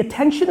 The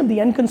attention of the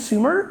end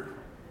consumer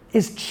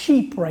is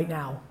cheap right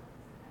now.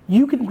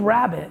 You can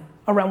grab it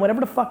around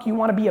whatever the fuck you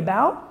want to be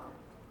about,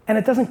 and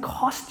it doesn't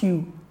cost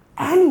you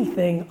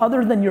anything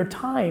other than your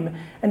time.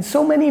 And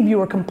so many of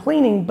you are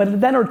complaining, but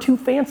then are too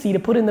fancy to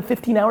put in the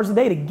 15 hours a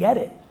day to get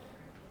it.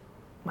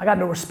 I got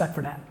no respect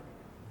for that.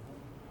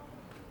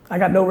 I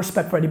got no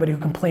respect for anybody who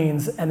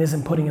complains and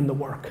isn't putting in the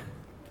work.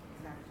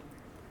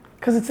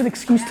 Because it's an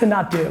excuse to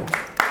not do.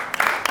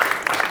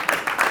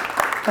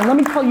 And let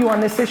me tell you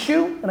on this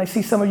issue, and I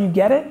see some of you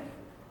get it,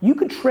 you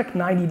could trick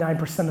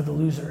 99% of the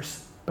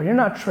losers, but you're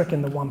not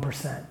tricking the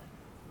 1%.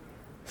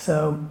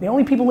 So the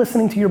only people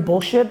listening to your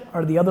bullshit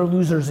are the other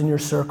losers in your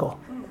circle.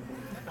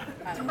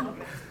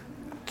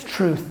 It's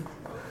truth.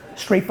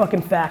 Straight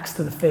fucking facts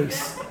to the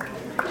face.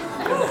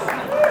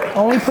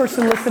 Only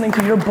person listening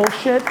to your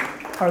bullshit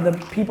are the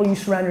people you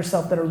surround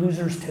yourself that are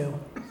losers too.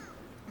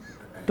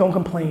 Don't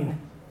complain.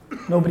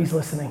 Nobody's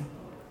listening.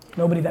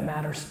 Nobody that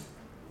matters.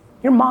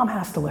 Your mom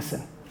has to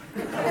listen.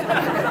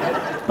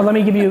 But let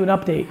me give you an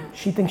update.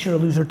 She thinks you're a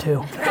loser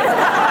too.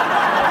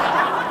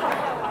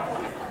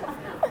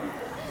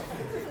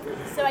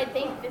 So I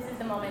think this is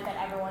the moment that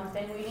everyone's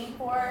been waiting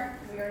for.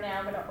 We are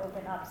now going to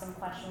open up some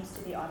questions. questions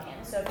to the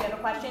audience. So if you have a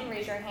question,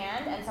 raise your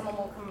hand and someone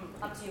will come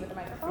up to you with a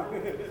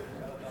microphone.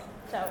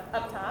 So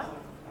up top.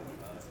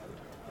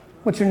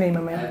 What's your name, my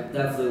I man?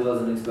 definitely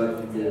wasn't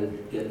expecting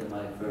to get the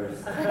mic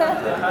first.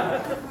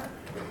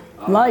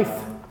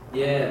 Life.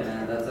 Yeah,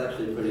 man, that's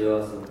actually pretty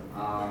awesome.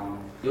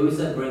 You always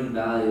said bring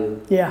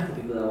value Yeah. to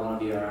people that want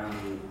to be around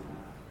you.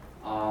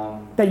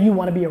 That you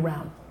want to be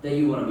around. That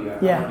you want to be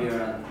around. Yeah. I want to be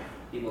around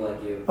people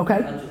like you. Okay.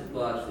 Not just,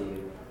 well, actually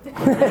you.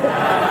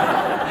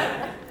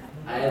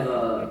 I have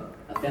a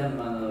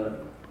family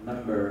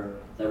member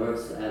that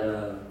works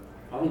at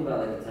probably about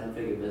like a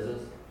 10-figure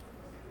business.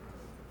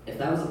 If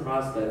that was a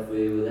prospect for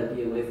you, would that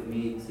be a way for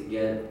me to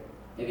get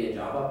maybe a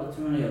job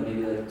opportunity or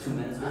maybe like 2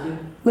 minutes with you?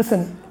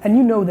 Listen, and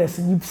you know this,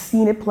 and you've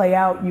seen it play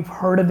out, you've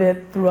heard of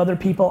it through other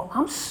people.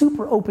 I'm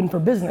super open for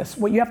business.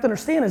 What you have to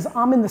understand is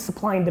I'm in the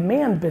supply and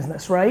demand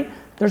business, right?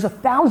 There's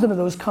 1,000 of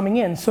those coming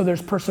in, so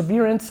there's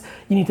perseverance.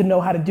 You need to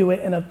know how to do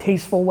it in a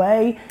tasteful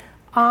way.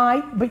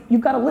 But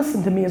you've got to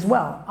listen to me as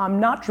well. I'm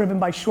not driven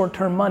by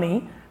short-term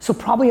money, so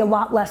probably a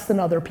lot less than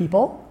other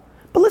people.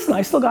 But listen,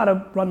 I still got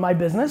to run my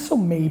business, so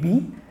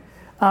maybe.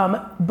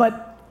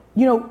 But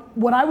you know,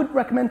 what I would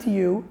recommend to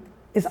you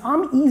is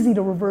I'm easy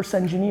to reverse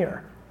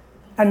engineer.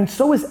 And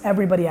so is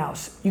everybody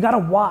else. You gotta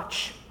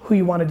watch who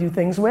you wanna do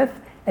things with,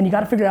 and you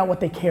gotta figure out what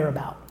they care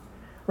about,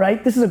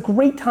 right? This is a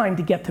great time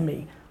to get to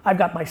me. I've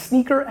got my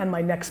sneaker and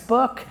my next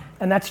book,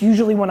 and that's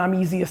usually when I'm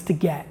easiest to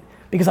get,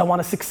 because I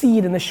wanna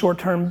succeed in the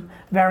short-term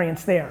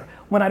variance there.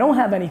 When I don't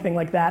have anything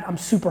like that, I'm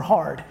super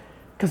hard,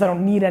 because I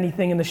don't need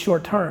anything in the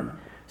short term.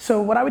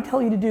 So what I would tell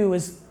you to do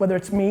is, whether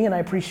it's me, and I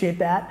appreciate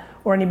that,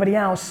 or anybody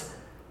else,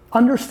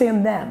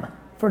 understand them.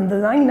 For the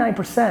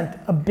 99%,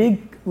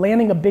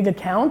 landing a big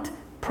account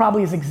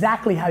probably is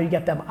exactly how you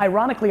get them.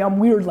 Ironically, I'm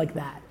weird like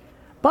that.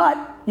 But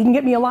you can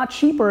get me a lot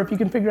cheaper if you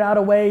can figure out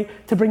a way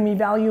to bring me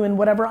value in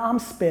whatever I'm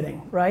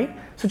spitting, right?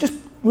 So just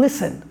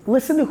listen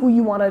to who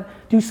you wanna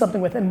do something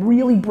with and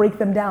really break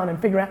them down and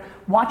figure out,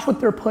 watch what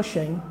they're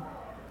pushing.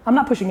 I'm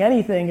not pushing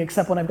anything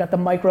except when I've got the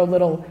micro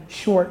little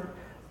short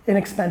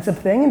inexpensive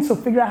thing, and so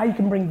figure out how you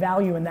can bring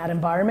value in that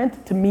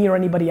environment to me or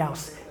anybody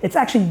else. It's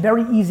actually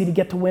very easy to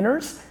get to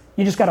winners.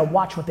 You just gotta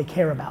watch what they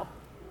care about.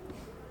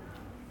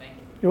 Thank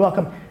you. You're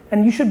welcome.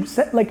 And you should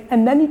set,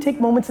 and then you take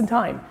moments in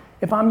time.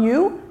 If I'm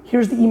you,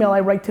 here's the email I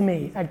write to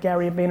me at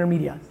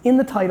Gary@VaynerMedia. In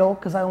the title,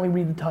 because I only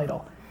read the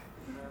title.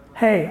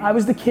 Hey, I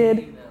was the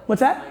kid.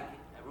 What's that?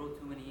 I wrote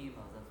too many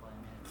emails, that's why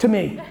I'm here. To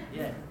me.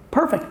 Yeah.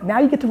 Perfect. Now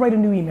you get to write a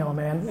new email,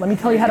 man. Let me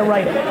tell you how to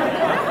write it.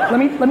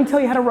 Let me tell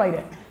you how to write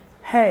it.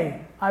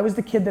 Hey, I was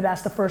the kid that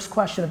asked the first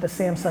question at the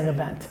Samsung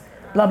event.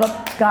 Blah,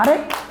 blah, got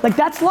it? Like,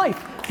 that's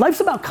life. Life's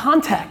about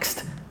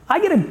context. I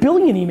get 1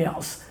 billion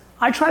emails.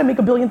 I try to make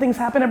 1 billion things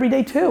happen every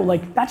day too.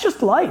 Like, that's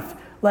just life.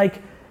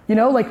 Like, you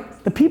know,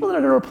 like the people that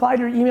are gonna reply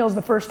to your emails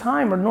the first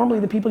time are normally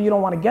the people you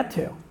don't wanna get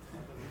to.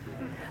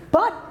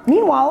 But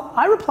meanwhile,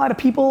 I reply to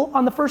people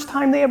on the first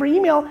time they ever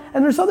email,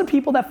 and there's other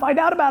people that find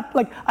out about,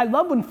 like, I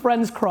love when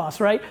friends cross,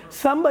 right?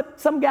 Some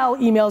gal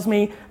emails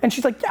me, and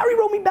she's like, Gary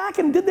wrote me back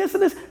and did this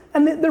and this,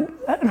 and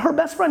and her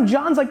best friend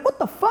John's like, what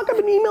the fuck, I've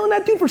been emailing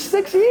that dude for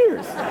 6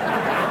 years.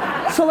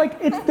 So like,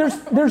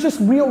 there's just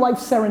real life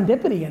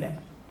serendipity in it.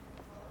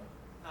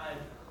 Hi.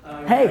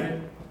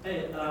 Hey.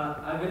 Hey,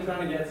 I've been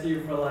trying to get to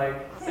you for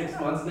like 6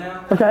 months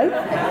now. Okay.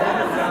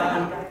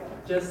 And,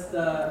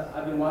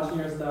 I've been watching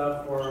your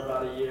stuff for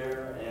about a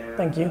year, and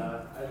Thank you.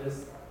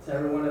 To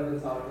everyone I've been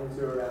talking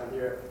to around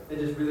here, they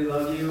just really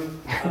love you.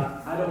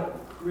 I don't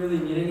really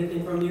need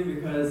anything from you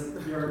because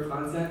your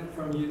content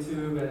from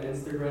YouTube and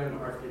Instagram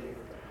are speaking.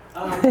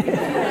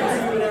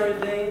 YouTube and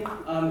everything,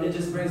 it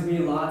just brings me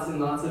lots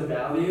and lots of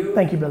value.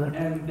 Thank you, brother.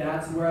 And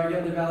that's where I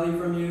get the value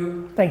from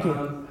you. Thank you.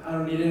 I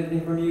don't need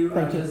anything from you.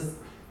 Thank you.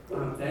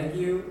 Thank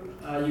you.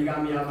 You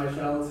got me out my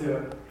shell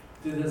to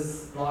do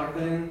this vlog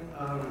thing.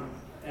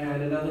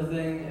 And another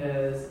thing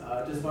is,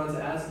 just wanted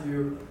to ask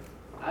you,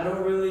 I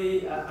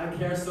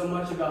care so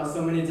much about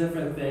so many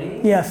different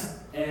things. Yes.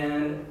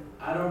 And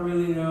I don't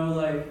really know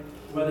like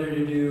whether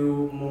to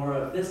do more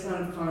of this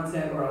kind of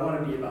content or I want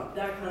to be about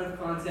that kind of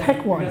content.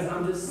 Pick one. Because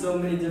I'm just so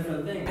many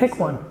different things. Pick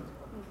one.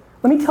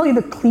 Let me tell you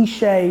the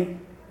cliche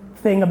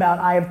thing about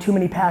I have too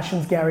many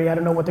passions, Gary, I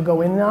don't know what to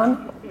go in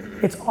on.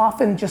 It's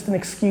often just an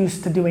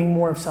excuse to doing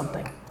more of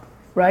something,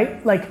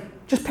 right? Like,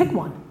 just pick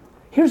one.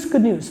 Here's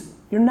good news.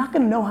 You're not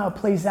gonna know how it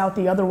plays out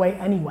the other way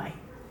anyway.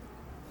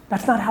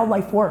 That's not how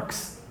life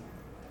works.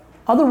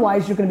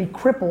 Otherwise, you're gonna be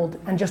crippled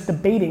and just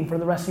debating for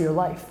the rest of your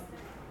life.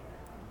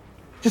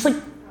 Just like,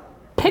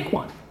 pick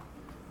one.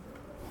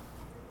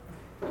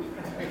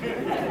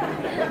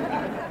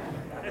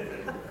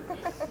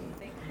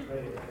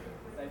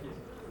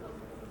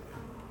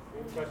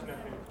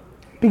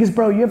 Because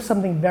bro, you have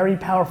something very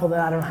powerful that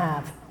I don't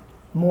have.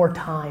 More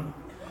time.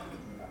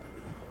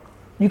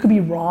 You could be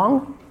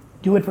wrong,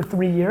 do it for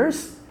 3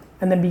 years,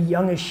 and then be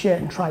young as shit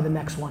and try the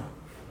next one.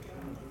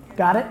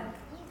 Got it?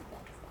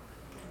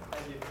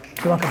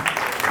 You're welcome.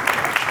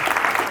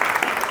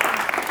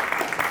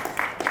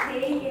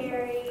 Hey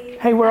Gary.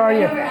 Hey, where are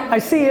you? I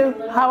see you.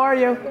 How are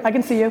you? I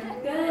can see you.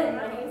 Good.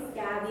 My name's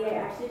Gabby. I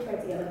actually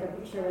tried to get like a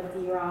picture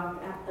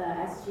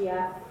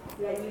GF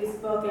that you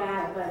spoke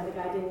at, but the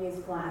guy didn't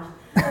use Flash.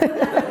 But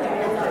that's okay,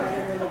 it's all right,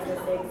 everyone makes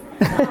mistakes.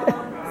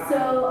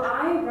 So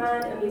I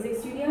run a music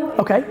studio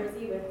in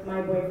Jersey with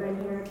my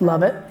boyfriend here.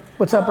 Love it.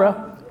 What's up, bro?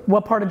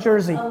 What part of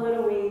Jersey? A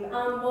little wave.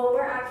 Well,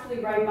 we're actually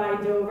right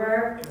by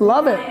Dover.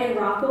 Love it. And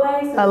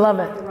Rockaway. So I love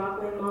it. the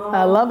Rockaway Mall.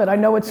 I love it. I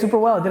know it super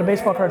well. I did a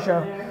baseball card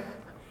show.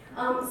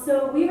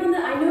 So we run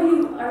I know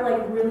you are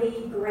like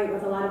really great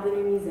with a lot of the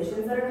new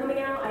musicians that are coming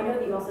out. I know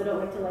that you also don't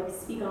like to like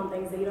speak on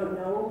things that you don't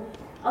know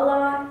a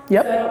lot.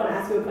 Yep. So I don't want to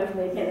ask you a question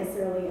that you can't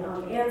necessarily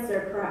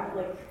answer correct,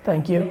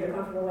 Thank you. that you're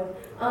comfortable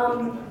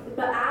with.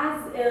 But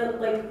as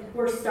like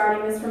we're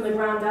starting this from the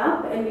ground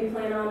up, and we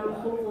plan on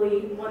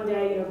hopefully one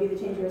day, be the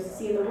changers to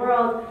see in the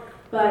world,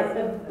 but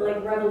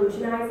like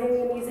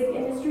revolutionizing the music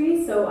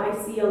industry. So I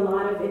see a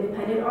lot of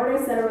independent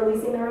artists that are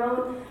releasing their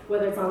own,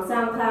 whether it's on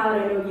SoundCloud.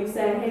 I know you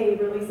said, hey,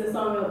 release a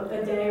song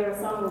a day or a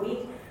song a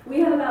week. We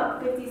have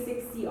about 50,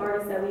 60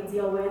 artists that we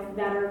deal with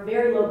that are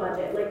very low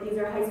budget. Like these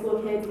are high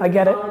school kids,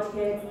 college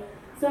kids.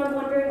 So I'm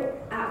wondering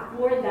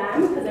for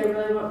them, because we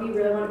really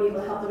want to be able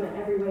to help them in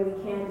every way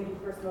we can. We do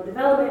personal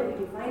development,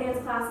 we do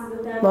finance classes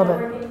with them,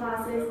 networking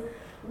classes.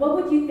 What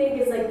would you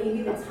think is like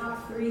maybe the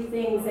top 3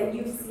 things that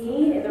you've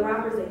seen, and the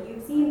rappers that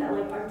you've seen that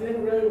like are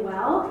doing really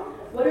well?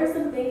 What are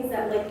some things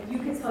that like you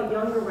could tell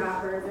younger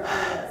rappers or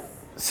artists?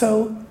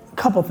 So, a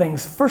couple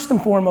things. First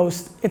and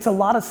foremost, it's a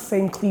lot of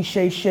same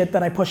cliche shit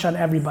that I push on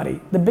everybody.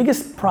 The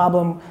biggest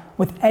problem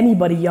with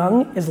anybody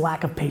young is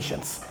lack of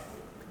patience.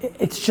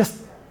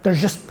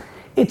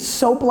 It's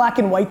so black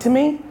and white to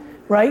me,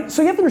 right?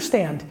 So you have to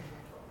understand,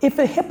 if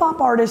a hip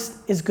hop artist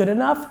is good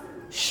enough,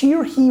 she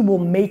or he will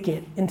make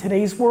it in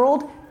today's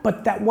world,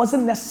 but that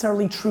wasn't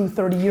necessarily true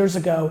 30 years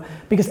ago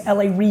because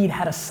L.A. Reid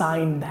had to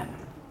sign them.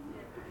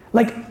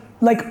 Like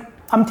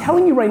I'm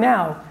telling you right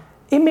now,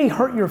 it may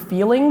hurt your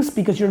feelings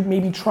because you're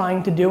maybe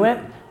trying to do it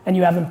and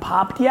you haven't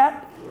popped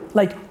yet.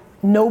 Like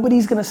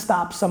nobody's gonna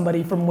stop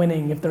somebody from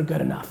winning if they're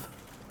good enough.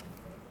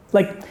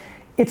 Like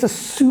it's a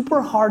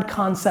super hard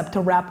concept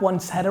to wrap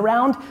one's head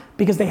around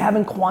because they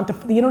haven't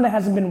quantified, the internet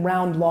hasn't been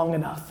around long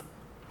enough.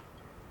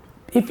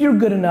 If you're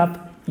good enough,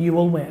 you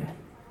will win.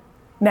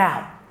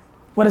 Now,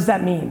 what does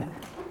that mean?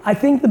 I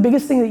think the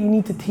biggest thing that you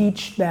need to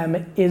teach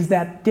them is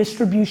that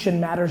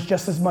distribution matters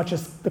just as much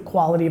as the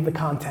quality of the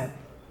content.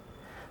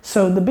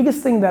 So the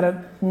biggest thing that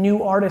a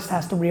new artist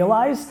has to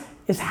realize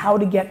is how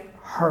to get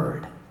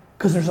heard,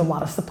 because there's a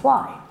lot of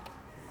supply,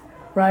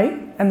 right?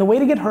 And the way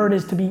to get heard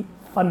is to be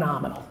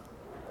phenomenal.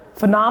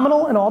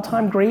 Phenomenal and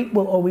all-time great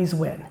will always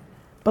win.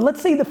 But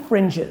let's say the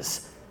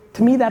fringes.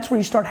 To me, that's where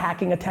you start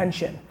hacking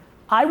attention.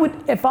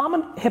 If I'm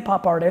a hip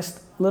hop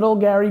artist, little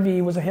Gary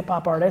V was a hip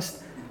hop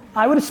artist,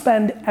 I would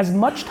spend as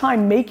much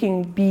time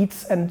making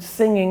beats and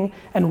singing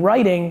and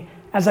writing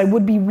as I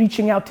would be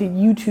reaching out to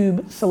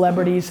YouTube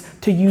celebrities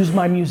to use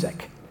my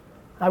music.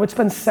 I would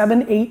spend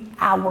 7-8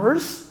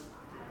 hours.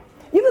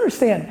 You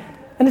understand,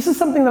 and this is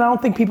something that I don't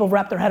think people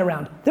wrap their head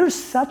around. There's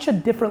such a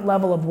different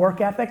level of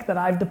work ethic that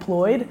I've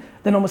deployed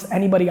than almost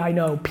anybody I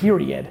know,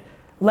 period,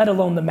 let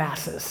alone the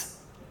masses.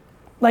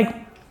 Like,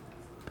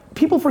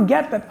 people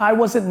forget that I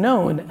wasn't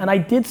known, and I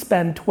did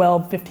spend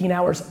 12, 15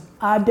 hours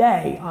a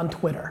day on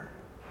Twitter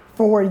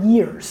for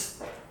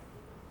years.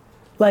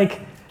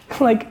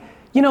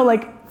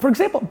 For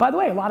example, by the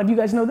way, a lot of you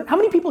guys know that. How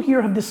many people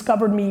here have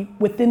discovered me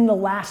within the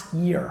last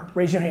year?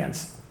 Raise your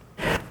hands.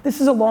 This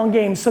is a long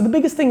game. So the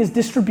biggest thing is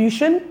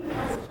distribution,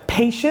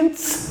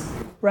 patience,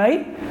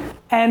 right?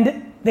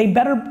 And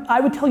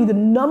I would tell you the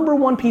number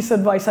one piece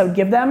of advice I would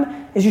give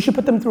them is you should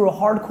put them through a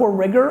hardcore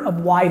rigor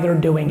of why they're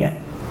doing it.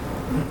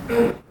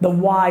 The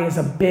why is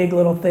a big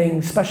little thing,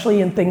 especially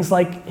in things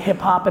like hip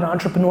hop and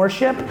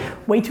entrepreneurship.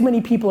 Way too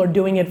many people are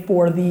doing it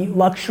for the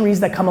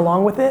luxuries that come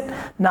along with it,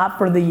 not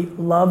for the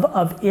love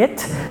of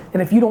it.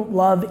 And if you don't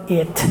love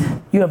it,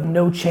 you have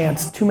no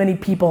chance. Too many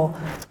people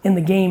in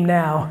the game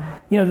now.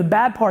 The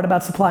bad part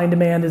about supply and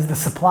demand is the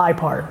supply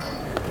part.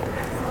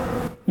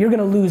 You're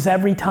gonna lose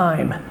every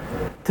time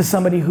to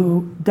somebody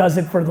who does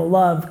it for the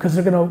love because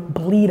they're gonna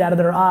bleed out of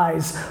their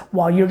eyes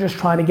while you're just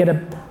trying to get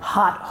a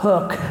hot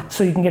hook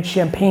so you can get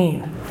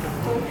champagne.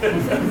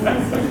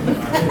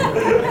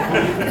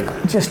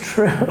 Just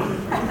true.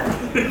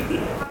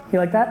 You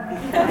like that?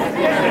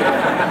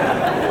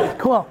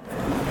 Cool.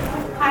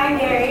 Hi,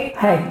 Gary.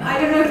 Hey. I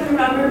don't know if you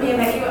remember me. I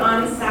met you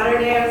on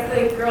Saturday. I was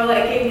the girl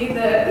that gave you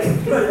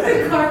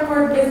the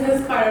cardboard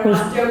business card. I'm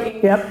not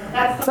joking. Yep.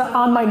 It's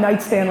on my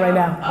nightstand right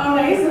now. Oh,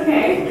 nice.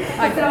 Okay.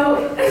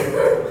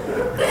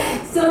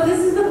 So this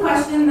is the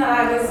question that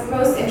I was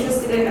most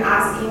interested in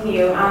asking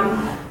you.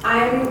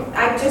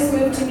 I just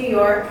moved to New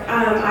York.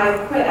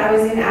 I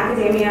was in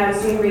academia. I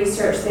was doing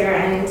research there,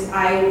 and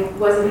I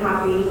wasn't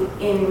happy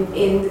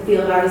in the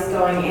field I was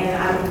going in.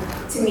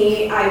 To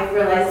me, I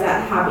realized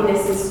that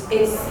happiness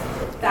is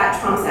that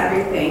trumps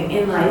everything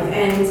in life,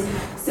 and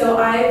so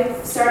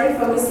I've started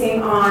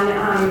focusing on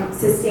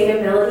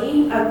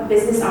sustainability of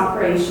business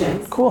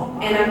operations. Cool.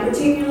 And I'm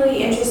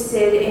particularly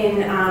interested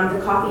in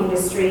the coffee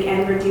industry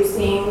and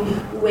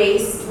reducing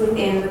waste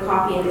within the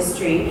coffee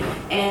industry.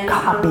 And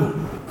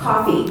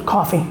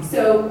Coffee.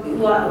 So,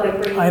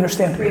 I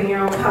understand. bringing your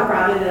own cup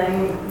rather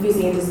than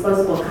using a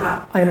disposable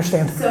cup. I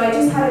understand. So I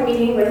just had a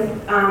meeting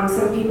with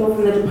some people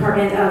from the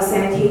Department of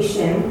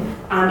Sanitation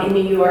in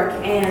New York,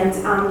 and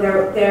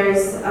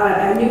there's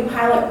a new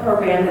pilot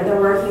program that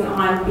they're working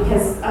on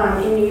because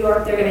in New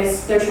York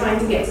they're trying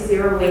to get to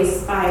zero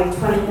waste by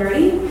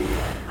 2030.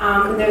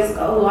 There's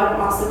a lot of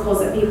obstacles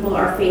that people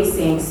are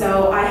facing.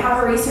 So I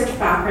have a research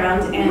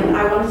background and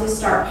I wanted to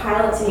start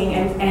piloting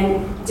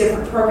and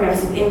different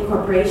programs within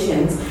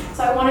corporations.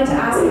 So I wanted to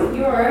ask if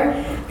your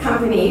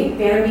company,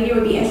 Banner Media,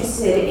 would be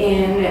interested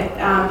in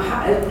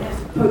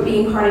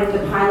being part of the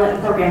pilot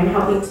program,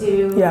 helping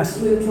to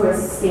move towards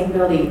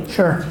sustainability.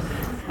 Sure.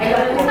 I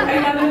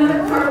got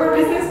another cardboard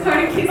business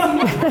card in case you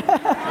need.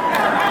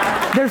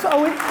 There's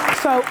always,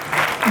 so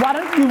why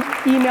don't you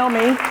email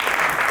me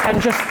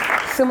and just,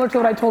 similar to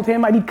what I told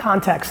him, I need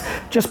context.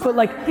 Just put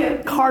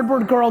like,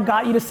 cardboard girl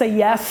got you to say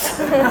yes,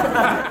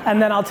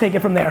 and then I'll take it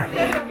from there.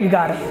 You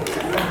got it.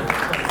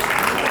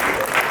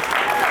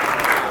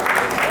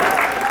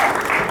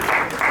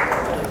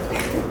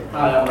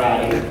 Hi, I'm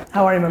Roddy.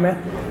 How are you, my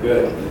man?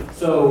 Good.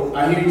 So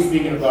I hear you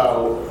speaking about,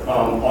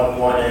 on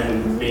one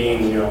end,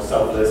 being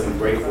selfless and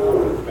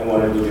grateful and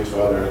wanting to do things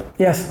for others.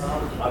 Yes.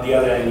 On the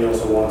other end, you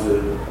also want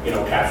to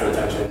capture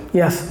attention.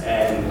 Yes.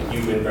 And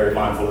you've been very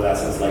mindful of that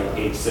since like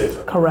age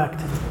 6.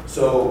 Correct.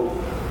 So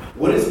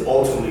what is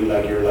ultimately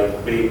like your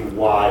big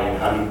why and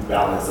how do you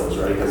balance those,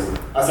 right? Because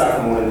aside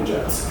from owning the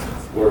Jets,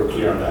 we're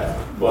clear on that.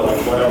 But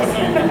like what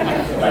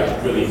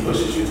else really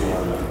pushes you to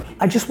want to?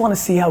 I just want to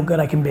see how good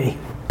I can be.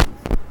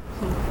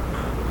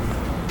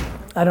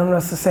 I don't know what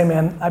else to say,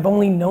 man. I've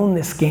only known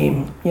this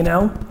game,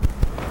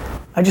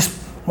 I just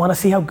want to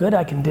see how good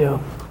I can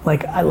do.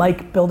 Like, I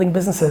like building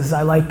businesses.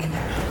 I like,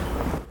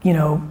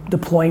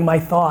 deploying my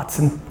thoughts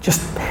and just,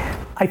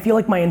 I feel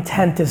like my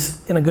intent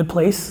is in a good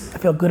place. I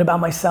feel good about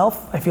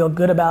myself. I feel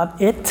good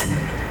about it.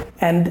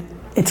 And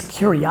it's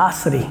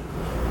curiosity,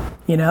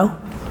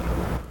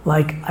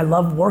 Like, I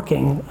love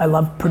working. I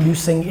love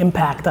producing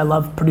impact. I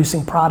love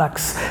producing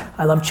products.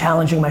 I love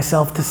challenging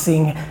myself to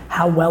seeing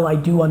how well I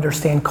do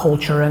understand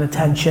culture and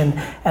attention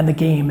and the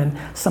game. And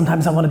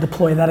sometimes I want to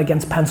deploy that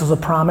against Pencils of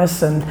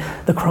Promise and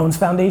the Crohn's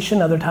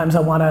Foundation. Other times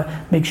I want to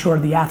make sure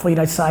the athlete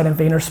I sign in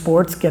Vayner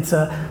Sports gets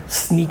a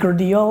sneaker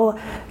deal.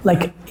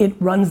 Like, it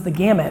runs the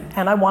gamut.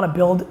 And I want to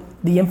build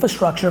the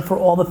infrastructure for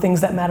all the things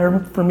that matter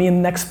for me in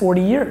the next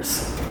 40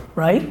 years,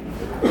 right?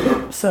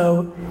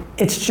 So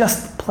it's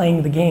just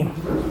playing the game.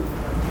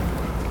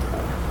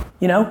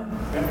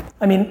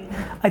 I mean,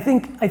 I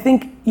think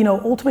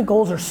ultimate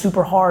goals are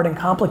super hard and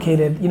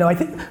complicated. I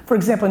think, for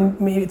example,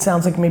 maybe it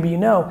sounds like maybe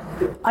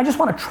I just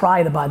want to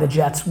try to buy the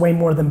Jets way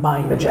more than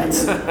buying the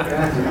Jets.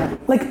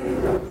 Like,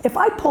 if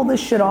I pull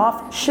this shit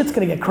off, shit's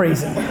gonna get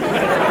crazy.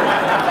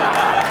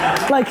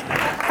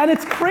 And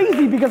it's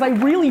crazy because I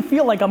really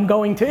feel like I'm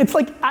going to. It's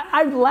like,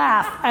 I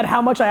laugh at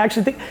how much I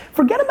actually think.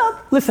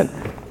 Listen,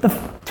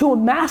 to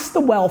amass the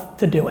wealth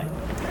to do it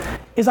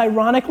is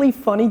ironically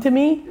funny to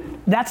me.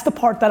 That's the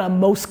part that I'm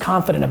most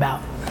confident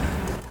about.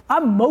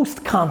 I'm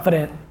most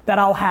confident that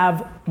I'll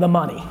have the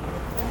money.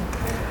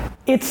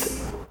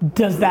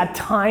 Does that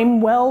time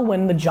well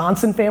when the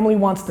Johnson family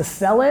wants to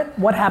sell it?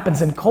 What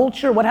happens in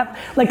culture?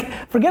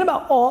 Forget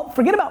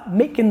about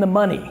making the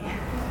money.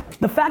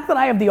 The fact that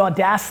I have the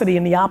audacity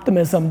and the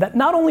optimism that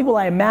not only will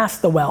I amass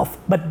the wealth,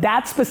 but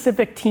that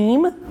specific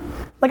team,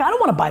 I don't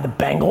want to buy the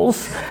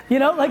Bengals,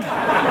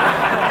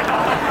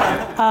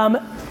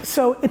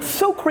 so it's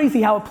so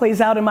crazy how it plays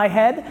out in my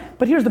head,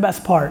 but here's the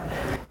best part,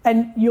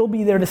 and you'll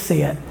be there to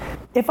see it.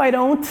 If I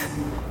don't,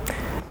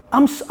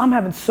 I'm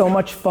having so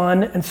much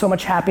fun and so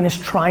much happiness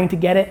trying to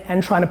get it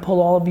and trying to pull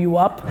all of you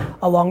up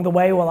along the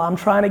way while I'm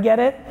trying to get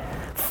it.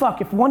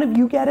 Fuck, if one of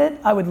you get it,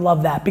 I would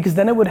love that because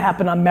then it would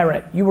happen on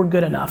merit. You were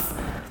good enough.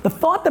 The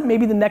thought that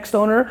maybe the next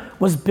owner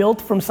was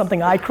built from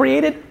something I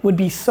created would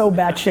be so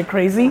batshit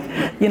crazy,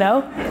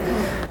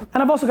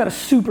 And I've also got a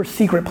super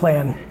secret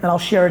plan, and I'll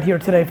share it here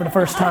today for the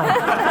first time.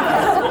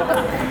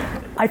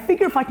 I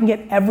figure if I can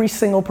get every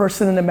single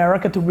person in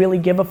America to really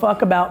give a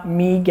fuck about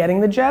me getting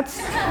the Jets,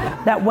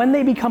 that when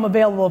they become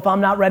available, if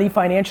I'm not ready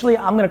financially,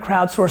 I'm gonna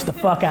crowdsource the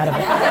fuck out of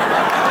it.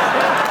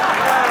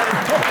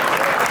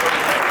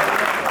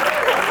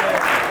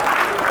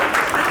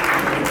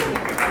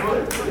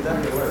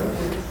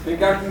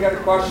 Think I can get a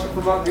question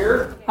from up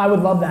here? I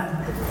would love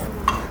that.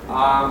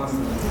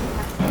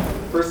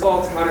 First of all,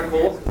 it's kind of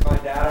cool because my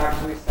dad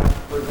actually sat to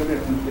prison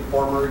in the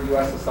former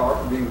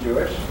USSR for being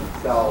Jewish,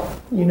 so.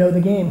 You know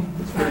the game.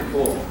 It's pretty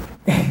cool.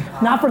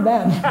 Not for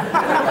them.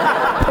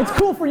 It's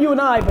cool for you and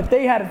I, but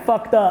they had it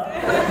fucked up.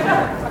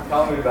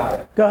 Tell me about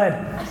it. Go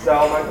ahead. So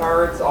my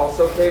parents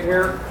also came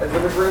here as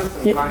immigrants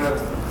and kind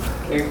of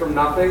came from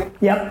nothing.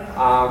 Yep.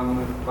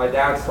 My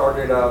dad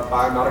started a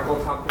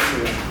biomedical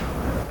company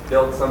and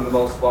built some of the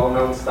most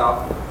well-known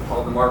stuff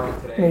on the market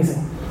today.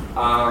 Amazing.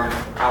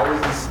 I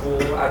was in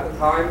school at the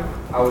time.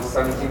 I was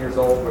 17 years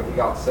old when he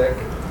got sick.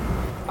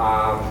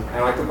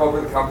 And I took over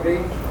the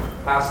company,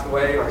 passed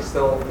away, and I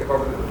still took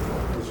over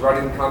was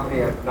running the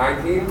company at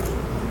 19.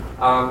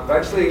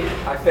 Eventually,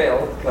 I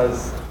failed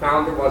because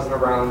founder wasn't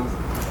around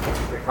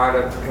to kind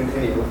of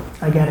continue.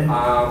 I get it.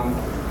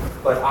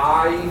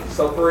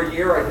 So for a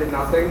year, I did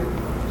nothing.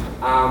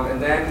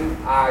 And then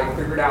I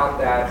figured out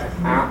that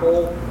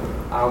Apple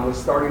was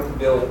starting to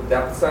build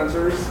depth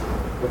sensors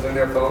within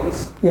their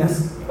phones.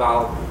 Yes.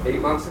 About 8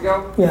 months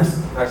ago.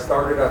 Yes. I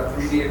started a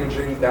 3D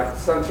imaging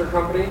depth sensor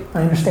company.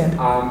 I understand.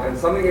 And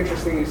something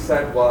interesting you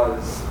said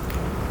was,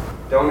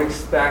 don't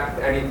expect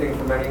anything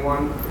from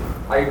anyone.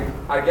 I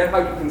get how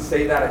you can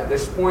say that at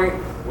this point,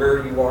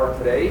 where you are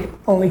today.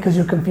 Only because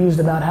you're confused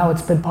about how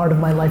it's been part of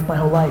my life my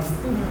whole life.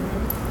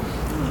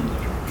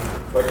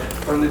 But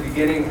from the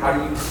beginning, how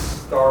do you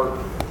start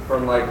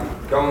from like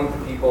going to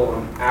people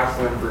and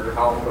asking them for your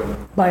help?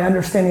 And By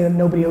understanding that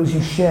nobody owes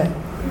you shit.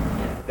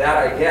 that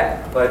I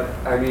get, but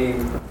I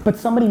mean. But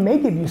somebody may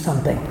give you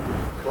something.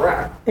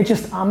 Correct. It's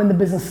just I'm in the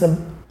business of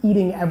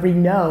eating every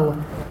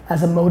no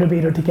as a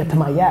motivator to get to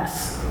my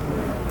yes.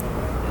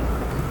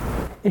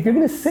 If you're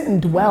gonna sit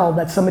and dwell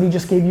that somebody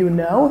just gave you a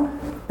no,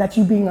 that's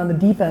you being on the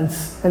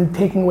defense and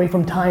taking away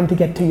from time to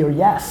get to your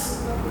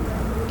yes.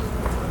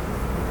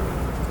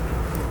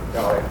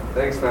 Got it.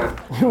 Thanks, man.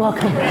 You're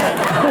welcome.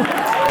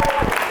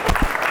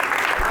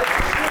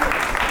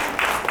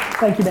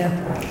 Thank you, man.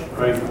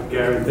 All right,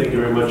 Gary, thank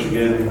you very much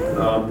again.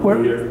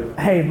 We're here.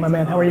 Hey, my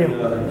man, how are you?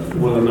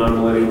 One of the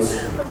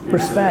non-millennials.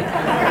 Respect.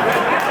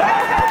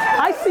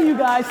 I see you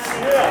guys.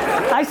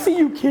 I see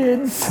you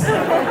kids.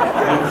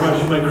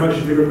 My crush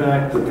is bigger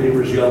back, the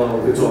paper's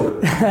yellow, it's all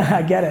good.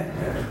 I get it.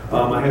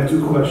 I have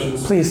two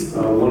questions. Please.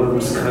 One of them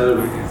is kind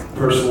of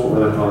personal,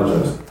 and I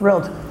apologize.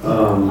 Thrilled.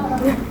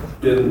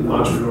 Been an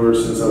entrepreneur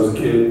since I was a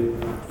kid,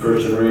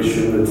 first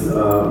generation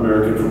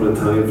American from an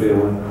Italian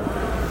family.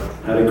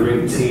 Had a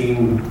great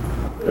team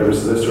ever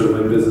since I started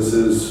my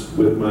businesses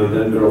with my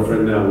then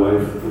girlfriend, now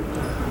wife.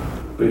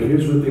 But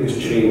here's where things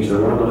changed. I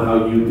want to know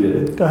how you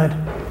did it. Go ahead.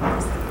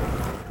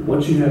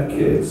 Once you have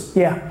kids,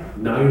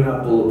 now you're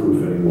not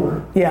bulletproof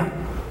anymore. Yeah.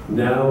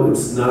 Now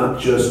it's not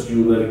just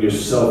you letting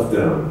yourself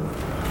down.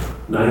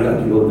 Now you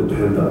got people that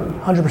depend on you.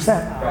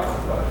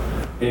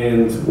 100%.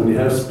 And when you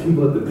have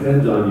people that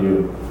depend on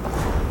you,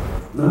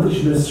 not that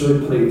you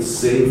necessarily play it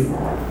safe,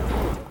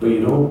 but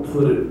you don't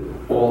put it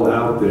all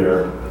out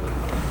there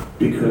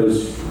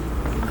because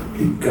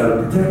you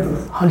gotta protect them.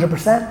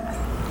 100%.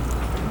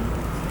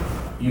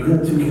 You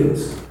got two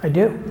kids. I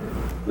do.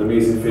 An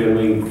amazing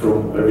family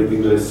from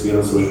everything that I see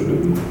on social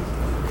media.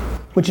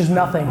 Which is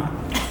nothing.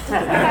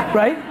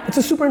 Right? It's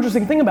a super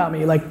interesting thing about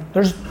me. Like,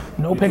 there's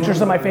no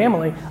pictures of my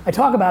family. I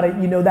talk about it,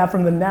 you know that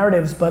from the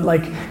narratives, but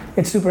like,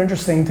 it's super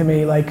interesting to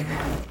me. Like,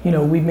 you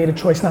know, we've made a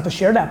choice not to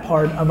share that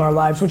part of our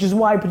lives, which is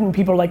why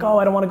people are like, oh,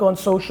 I don't want to go on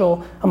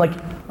social. I'm like,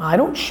 I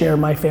don't share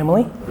my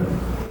family.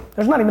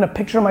 There's not even a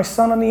picture of my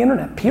son on the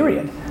internet,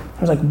 period.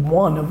 There's like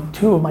one of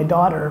two of my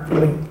daughter,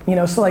 you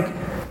know, so like,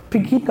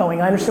 keep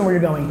going, I understand where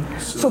you're going.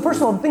 So first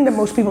of all, the thing that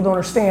most people don't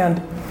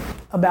understand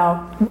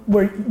about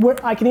where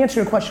I can answer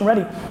your question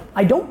already,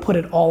 I don't put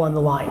it all on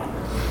the line.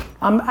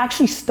 I'm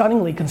actually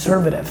stunningly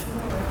conservative.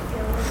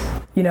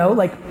 You know,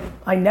 like,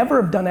 I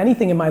never have done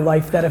anything in my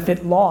life that if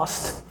it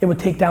lost, it would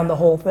take down the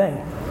whole thing.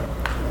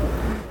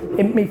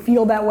 It may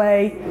feel that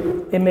way,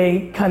 it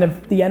may kind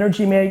of, the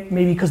energy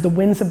maybe because the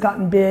winds have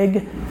gotten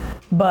big,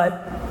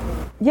 but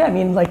yeah, I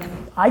mean, like,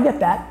 I get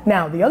that.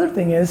 Now, the other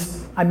thing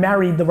is, I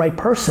married the right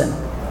person,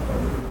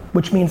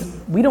 which means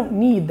we don't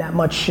need that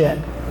much shit.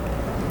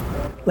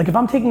 Like, if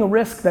I'm taking a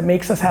risk that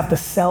makes us have to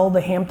sell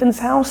the Hamptons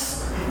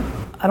house,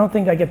 I don't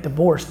think I get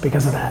divorced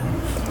because of that.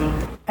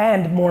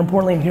 And more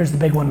importantly, and here's the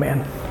big one,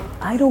 man,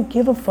 I don't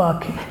give a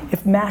fuck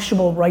if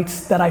Mashable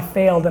writes that I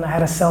failed and I had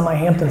to sell my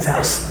Hamptons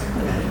house.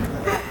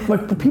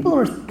 Like, for people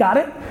who got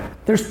it,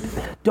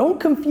 don't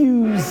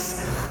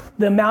confuse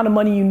the amount of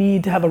money you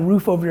need to have a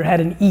roof over your head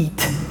and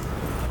eat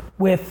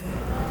with,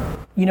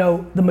 you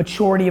know, the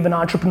maturity of an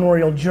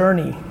entrepreneurial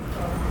journey.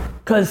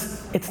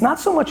 Because it's not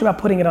so much about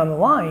putting it on the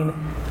line,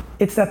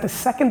 it's that the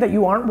second that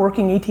you aren't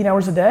working 18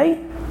 hours a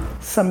day,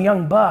 some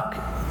young buck,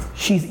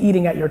 she's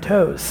eating at your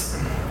toes.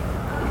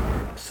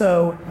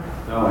 So,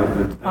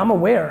 I'm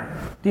aware.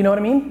 Do you know what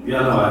I mean?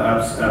 Yeah, no,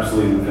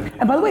 absolutely.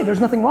 And by the way, there's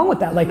nothing wrong with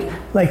that.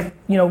 Like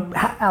you know,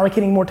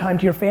 allocating more time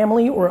to your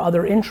family or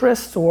other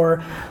interests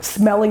or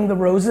smelling the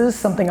roses,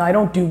 something I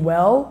don't do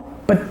well,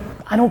 but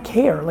I don't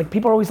care. Like,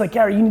 people are always like,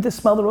 Gary, you need to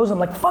smell the roses. I'm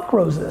like, fuck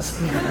roses.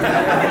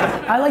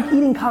 I like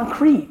eating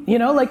concrete, you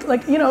know? Like,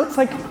 you know, it's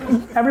like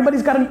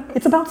everybody's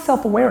it's about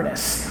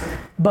self-awareness.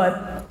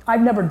 But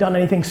I've never done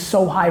anything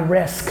so high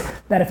risk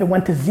that if it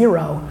went to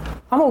zero,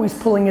 I'm always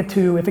pulling it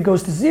to, if it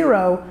goes to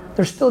zero,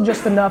 there's still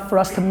just enough for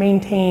us to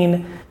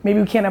maintain, maybe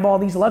we can't have all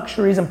these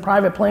luxuries and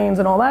private planes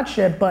and all that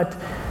shit, but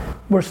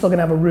we're still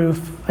gonna have a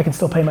roof. I can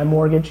still pay my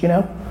mortgage, you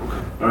know?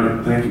 All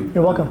right, thank you.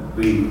 You're welcome.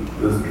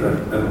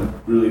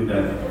 Really,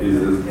 that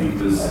is as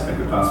deep as I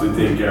could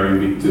possibly take, Gary,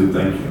 me too,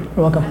 thank you.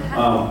 You're welcome.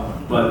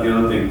 But the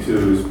other thing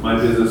too is my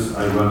business,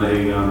 I run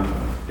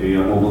a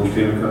mobile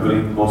entertainment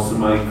company. Most of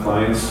my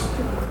clients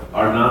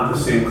are not the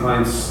same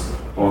clients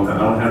all the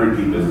time. I don't have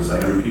repeat business. I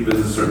have repeat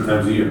business certain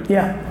times a year.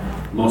 Yeah.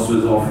 most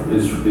of it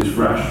is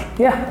fresh.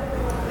 Yeah.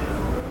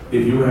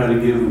 If you had to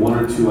give one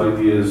or two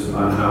ideas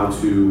on how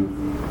to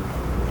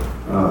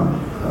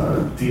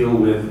deal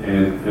with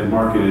and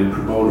market and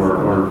promote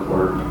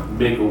or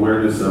make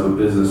awareness of a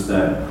business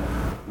that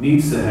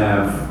needs to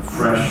have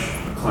fresh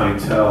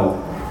clientele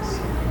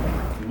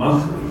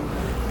monthly,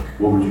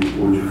 what would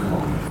you come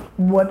up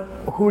with?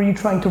 Who are you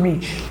trying to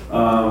reach?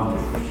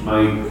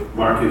 My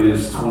market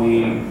is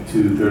 20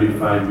 to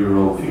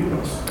 35-year-old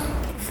females.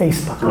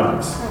 Facebook.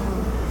 Brides.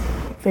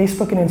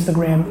 Facebook and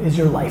Instagram is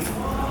your life.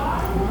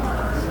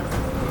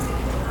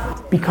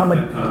 Become a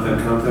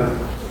content.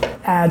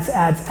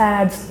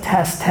 ads,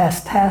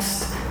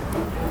 test,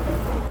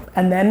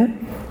 and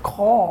then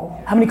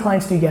call. How many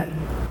clients do you get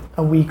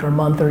a week or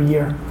month or a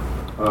year?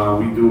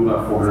 We do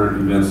about 400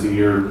 events a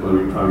year, but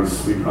we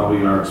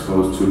probably are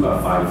exposed to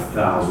about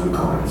 5,000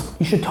 clients.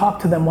 You should talk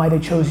to them why they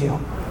chose you.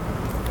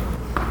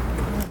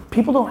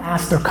 People don't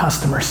ask their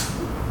customers.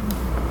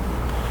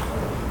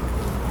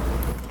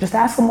 Just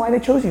ask them why they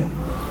chose you.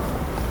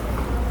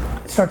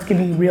 It starts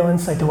giving you real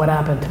insight to what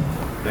happened.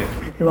 Thank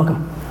you. You're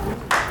welcome.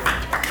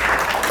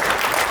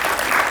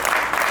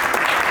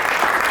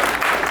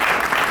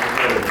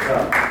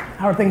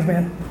 How are things,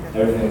 man?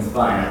 Everything's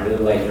fine. I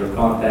really like your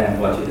content,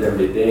 watch it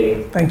every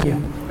day. Thank you.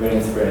 Very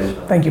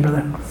inspirational. Thank you,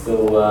 brother.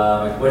 So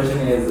my question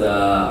is,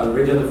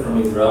 originally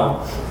from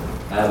Israel.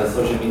 I have a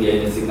social media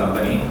agency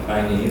company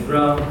running in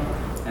Israel,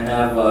 and I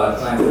have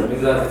clients from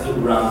Israel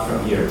to around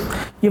from here.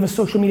 You have a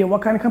social media,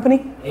 what kind of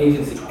company?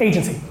 Agency.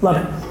 Agency, love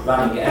it.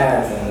 Running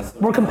ads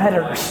and We're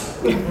competitors.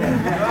 Go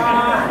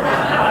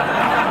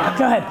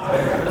ahead.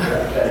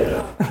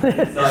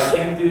 So I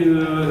came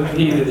to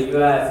compete to the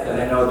US because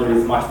I know there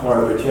is much more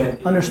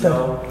opportunity.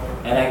 Understood.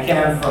 And I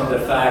came from the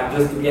fact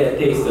just to get a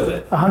taste of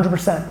it.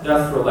 100%.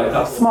 Just for like a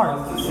couple of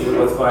months to see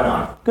what's going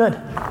on. Good.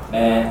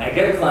 And I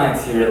get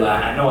clients here,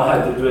 like I know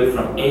how to do it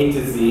from A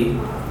to Z.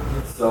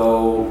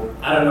 So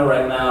I don't know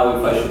right now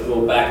if I should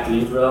go back to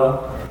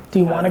Israel. Do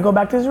you want to go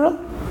back to Israel?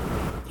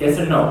 Yes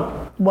or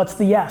no? What's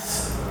the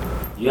yes?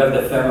 You have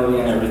the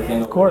family and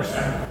everything. Of course.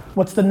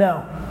 What's the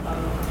no?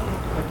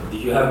 Do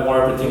you have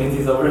more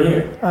opportunities over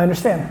here? I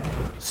understand.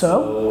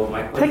 So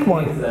my pick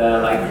one. Is,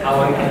 like how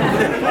I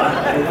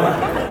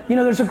can You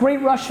know, there's a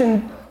great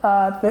Russian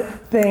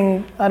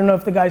thing. I don't know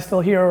if the guy's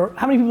still here.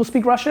 How many people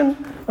speak Russian?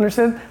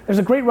 Understand? There's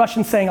a great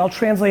Russian saying, I'll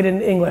translate it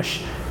in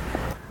English.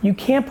 You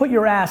can't put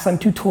your ass on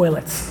two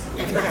toilets.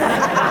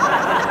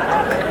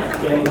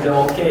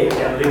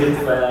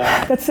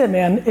 That's it,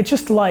 man. It's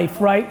just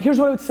life, right? Here's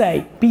what I would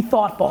say. Be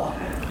thoughtful.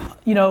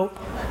 You know,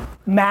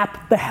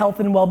 map the health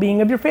and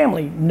well-being of your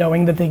family,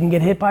 knowing that they can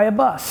get hit by a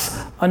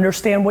bus.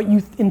 Understand what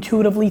you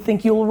intuitively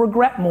think you'll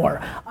regret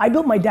more. I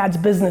built my dad's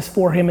business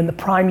for him in the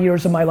prime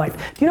years of my life.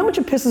 Do you know how much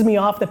it pisses me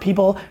off that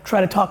people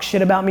try to talk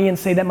shit about me and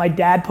say that my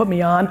dad put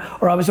me on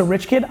or I was a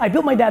rich kid? I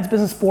built my dad's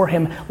business for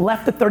him,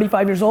 left at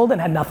 35 years old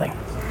and had nothing.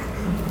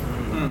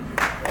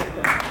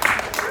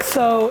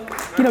 So,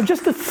 you know,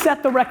 just to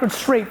set the record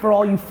straight for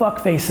all you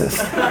fuck faces.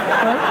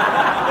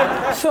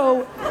 Right?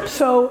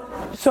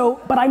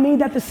 But I made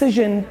that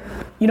decision.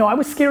 You know, I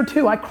was scared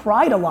too. I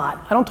cried a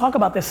lot. I don't talk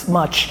about this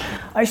much.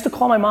 I used to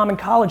call my mom in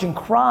college and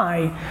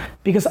cry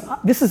because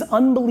this is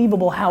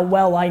unbelievable how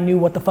well I knew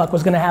what the fuck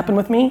was gonna happen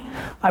with me.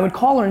 I would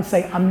call her and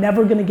say, I'm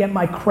never gonna get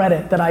my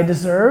credit that I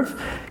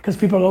deserve because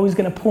people are always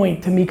gonna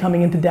point to me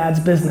coming into dad's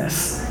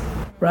business,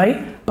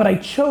 right? But I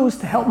chose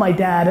to help my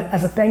dad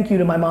as a thank you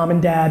to my mom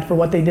and dad for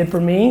what they did for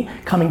me,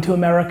 coming to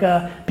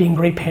America, being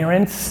great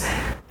parents,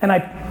 and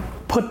I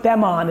put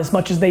them on as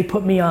much as they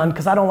put me on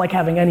because I don't like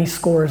having any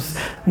scores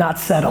not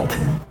settled,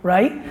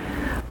 right?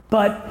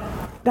 But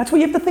that's what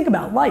you have to think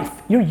about,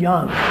 life. You're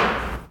young,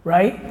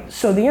 right?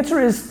 So the answer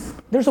is,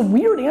 there's a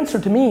weird answer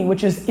to me,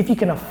 which is if you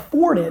can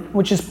afford it,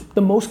 which is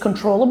the most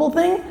controllable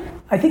thing,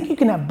 I think you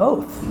can have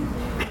both.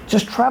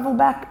 Just travel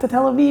back to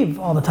Tel Aviv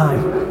all the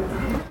time,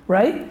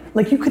 right?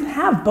 Like you can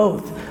have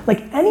both.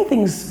 Like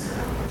anything's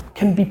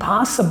can be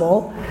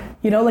possible.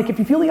 You know, like if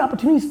you feel the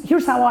opportunities,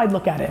 here's how I'd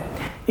look at it.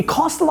 It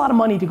costs a lot of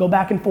money to go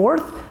back and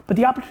forth, but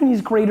the opportunity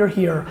is greater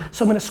here.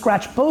 So I'm gonna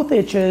scratch both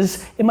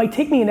itches. It might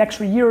take me an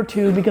extra year or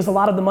two because a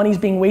lot of the money's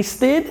being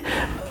wasted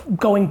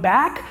going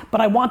back, but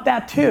I want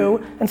that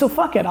too. And so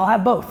fuck it, I'll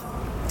have both.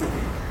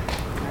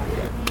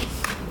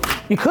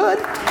 You could,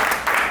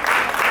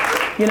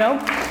 you know?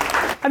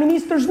 I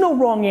mean, there's no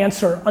wrong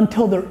answer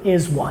until there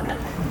is one.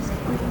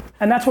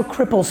 And that's what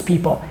cripples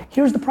people.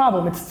 Here's the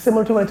problem, it's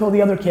similar to what I told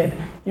the other kid.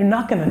 You're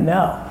not gonna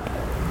know.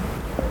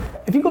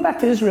 If you go back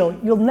to Israel,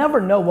 you'll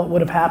never know what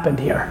would have happened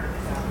here.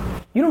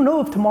 You don't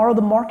know if tomorrow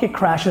the market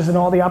crashes and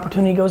all the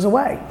opportunity goes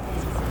away.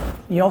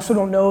 You also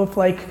don't know if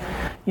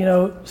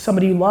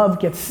somebody you love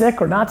gets sick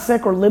or not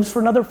sick or lives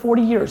for another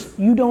 40 years.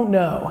 You don't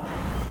know.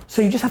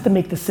 So you just have to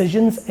make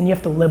decisions and you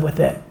have to live with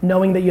it,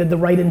 knowing that you had the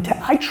right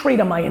intent. I trade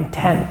on my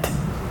intent.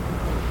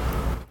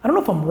 I don't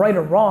know if I'm right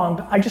or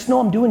wrong, I just know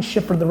I'm doing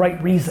shit for the right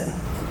reason.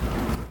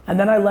 And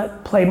then I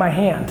play my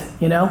hand,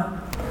 you know?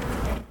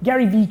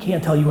 Gary Vee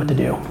can't tell you what to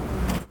do,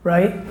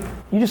 right?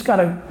 You just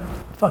gotta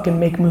fucking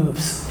make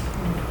moves.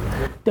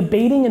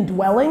 Debating and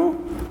dwelling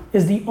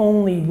is the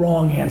only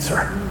wrong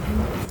answer.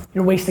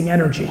 You're wasting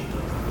energy.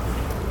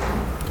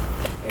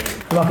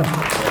 You're welcome.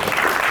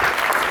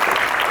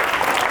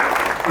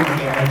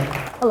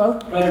 Hello.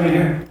 Right over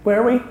here.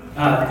 Where are we?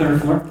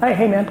 Third floor.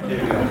 Hey man.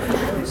 There we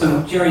go.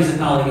 So Jerry's a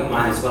colleague of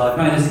mine as well. I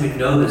probably doesn't even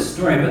know this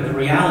story, but the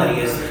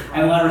reality is I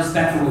have a lot of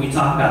respect for when you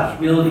talk about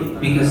humility,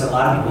 because a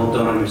lot of people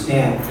don't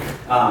understand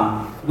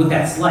what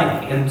that's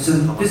like. And so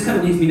this kind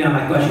of leads me down to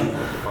my question.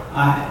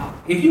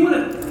 If you would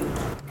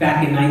have,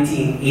 back in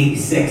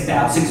 1986,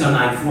 dialed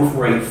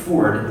 609-448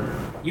 Ford,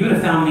 you would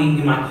have found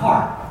me in my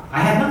car.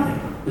 I had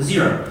nothing,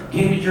 zero.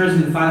 Came to New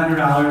Jersey with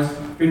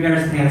 $500, 3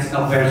 pairs of pants, a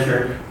couple pairs of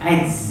shirt. I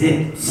had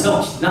zip,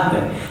 zilch,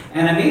 nothing.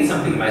 And I made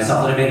something of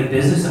myself, and I made a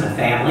business and a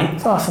family.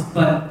 That's awesome.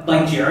 But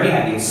like Jerry,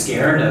 I get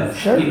scared of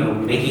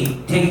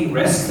taking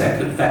risks that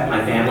could affect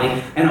my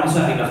family, and also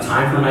having enough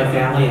time for my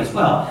family as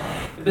well.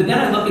 But then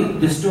I look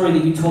at the story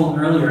that you told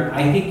earlier.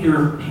 I think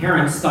your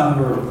parents thought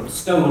you were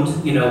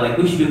stoned, like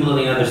we should be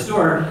building another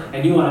store,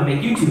 and you want to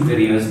make YouTube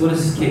videos. What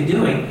is this kid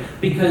doing?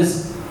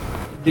 Because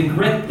the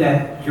grit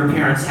that your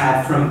parents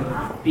had from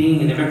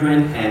being an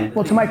immigrant and...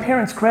 Well, to my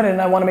parents' credit,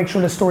 and I want to make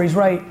sure the story's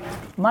right,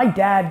 my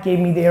dad gave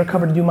me the air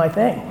cover to do my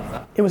thing.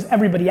 It was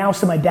everybody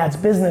else in my dad's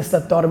business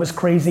that thought it was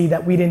crazy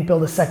that we didn't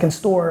build a second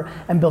store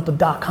and built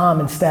a .com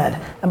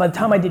instead. And by the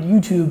time I did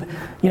YouTube,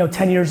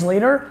 10 years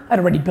later, I'd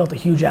already built a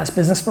huge ass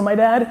business for my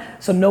dad,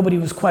 so nobody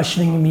was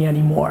questioning me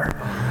anymore.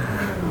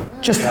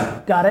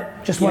 Got it?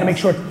 Just want to make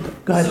sure.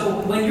 Go ahead. So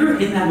when you're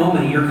in that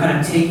moment, you're kind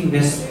of taking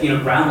this,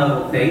 ground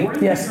level thing, where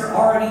you're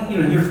already,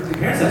 your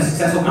parents have a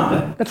successful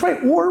company. That's right.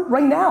 Or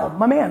right now,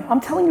 my man, I'm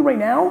telling you right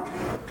now,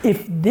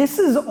 if this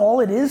is all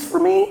it is for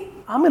me,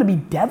 I'm gonna be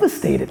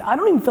devastated. I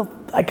don't even feel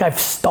like I've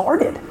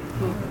started.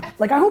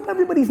 I hope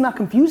everybody's not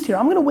confused here.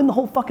 I'm gonna win the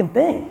whole fucking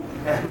thing.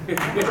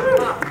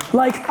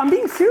 I'm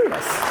being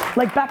serious.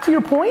 Back to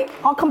your point,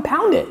 I'll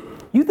compound it.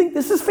 You think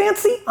this is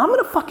fancy? I'm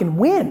gonna fucking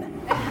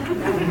win.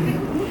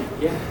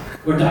 Yeah.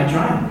 Or die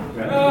trying.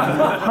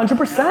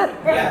 100%.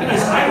 Yeah,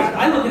 because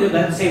I look at it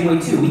that same way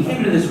too. We came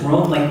into this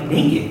world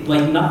naked,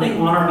 nothing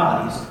on our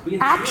bodies.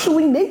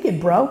 Actually naked,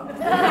 bro.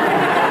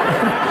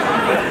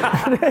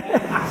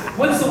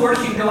 What's the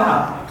worst you can go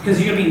out? Because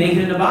you're gonna be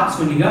naked in a box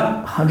when you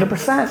go.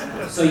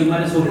 100%. So you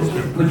might as well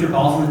put your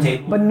balls on the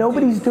table. But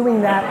nobody's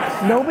doing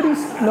that.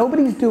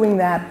 Nobody's doing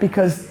that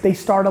because they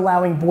start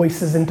allowing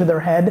voices into their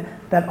head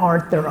that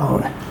aren't their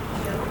own.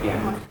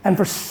 Yeah. And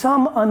for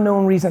some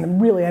unknown reason,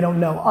 really I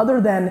don't know,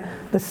 other than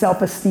the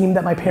self-esteem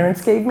that my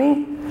parents gave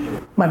me,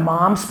 my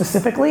mom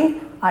specifically,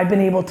 I've been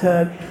able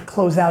to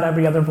close out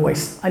every other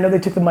voice. I know they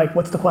took the mic.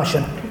 What's the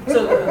question?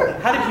 So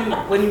how did you,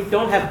 when you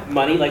don't have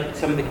money, like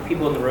some of the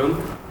people in the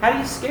room, how do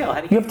you scale?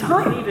 How do you have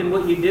time. believe in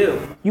what you do?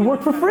 You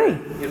work for free.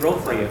 You roll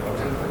for you.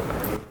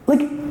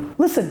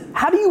 Listen,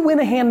 how do you win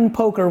a hand in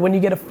poker when you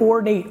get a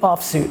 4-8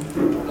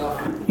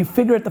 offsuit? You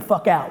figure it the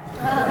fuck out.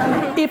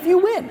 If you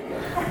win.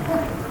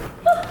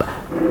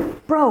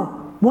 Bro,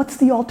 what's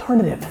the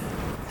alternative?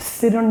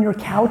 Sit on your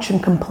couch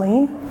and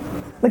complain?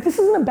 This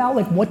isn't about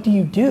what do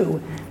you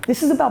do?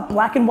 This is about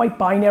black and white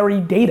binary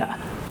data.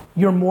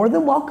 You're more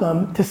than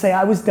welcome to say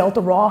I was dealt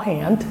a raw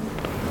hand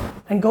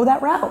and go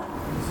that route.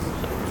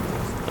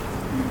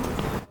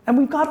 And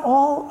we've got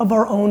all of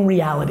our own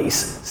realities.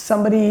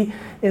 Somebody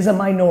is a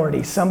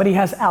minority. Somebody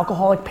has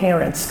alcoholic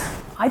parents.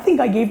 I think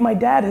I gave my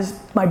dad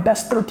my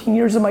best 13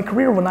 years of my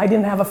career when I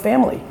didn't have a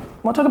family.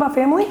 Want to talk about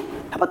family?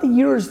 How about the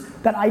years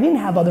that I didn't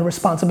have other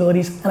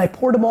responsibilities and I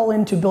poured them all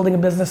into building a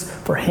business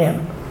for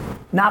him,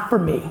 not for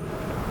me.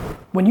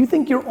 When you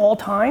think you're all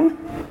time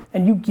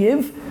and you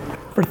give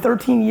for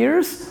 13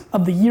 years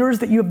of the years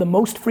that you have the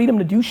most freedom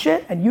to do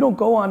shit and you don't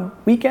go on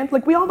weekends,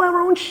 we all have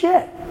our own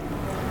shit.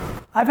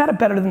 I've had it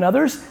better than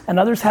others and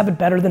others have it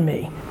better than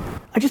me.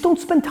 I just don't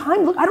spend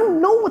time, I don't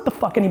know what the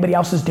fuck anybody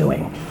else is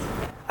doing.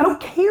 I don't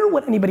care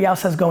what anybody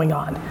else has going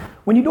on.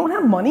 When you don't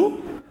have money,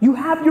 you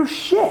have your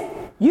shit.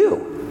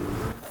 You.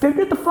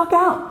 Figure it the fuck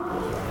out.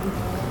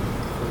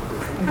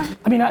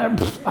 I mean, I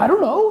don't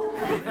know.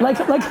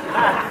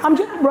 I'm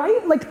just,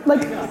 right?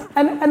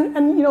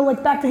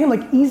 And back to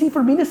him, easy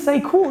for me to say,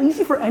 cool,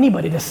 easy for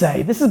anybody to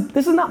say. This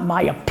is not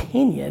my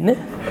opinion.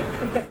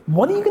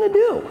 What are you gonna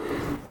do?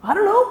 I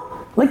don't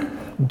know.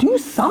 Do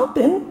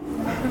something.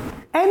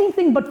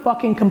 Anything but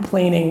fucking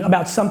complaining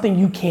about something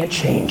you can't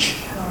change.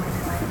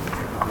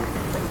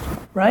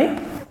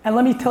 Right? And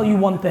let me tell you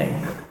one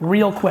thing,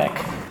 real quick.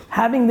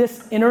 Having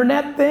this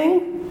internet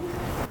thing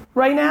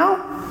right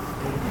now,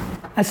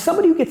 as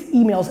somebody who gets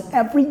emails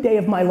every day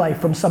of my life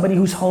from somebody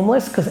who's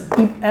homeless, because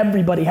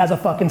everybody has a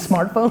fucking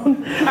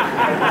smartphone.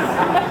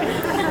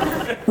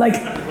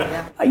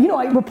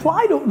 I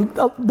reply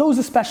to those,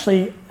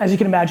 especially, as you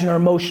can imagine, are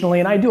emotionally,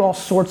 and I do all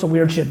sorts of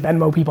weird shit,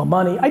 Venmo people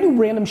money. I do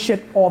random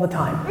shit all the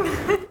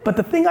time. But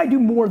the thing I do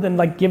more than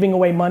giving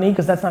away money,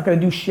 because that's not gonna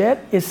do shit,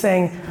 is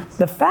saying,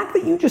 the fact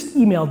that you just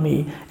emailed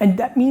me, and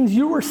that means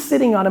you were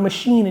sitting on a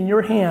machine in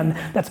your hand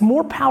that's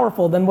more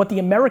powerful than what the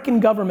American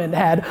government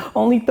had,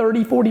 only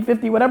 30, 40,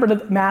 50, whatever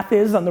the math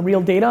is on the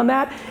real data on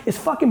that, is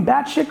fucking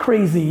batshit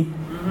crazy.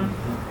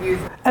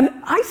 And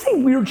I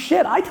say weird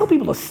shit. I tell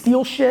people to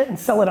steal shit and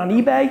sell it on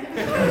eBay.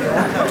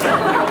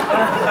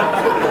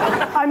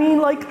 I mean,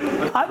 like,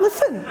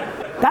 listen,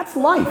 that's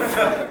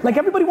life. Like,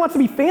 everybody wants to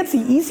be fancy.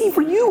 Easy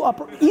for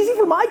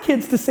my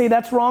kids to say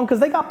that's wrong because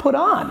they got put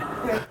on.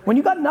 When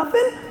you got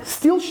nothing,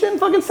 steal shit and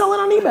fucking sell it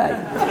on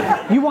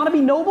eBay. You want to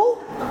be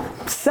noble?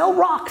 Sell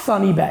rocks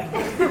on eBay.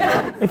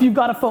 If you've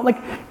got a phone. Like,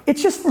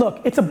 it's just,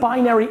 look, it's a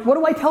binary. What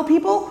do I tell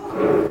people?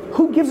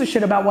 Who gives a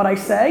shit about what I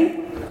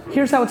say?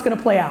 Here's how it's going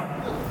to play out.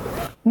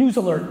 News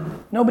alert.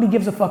 Nobody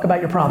gives a fuck about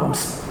your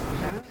problems.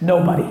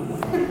 Nobody.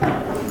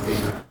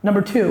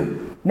 Number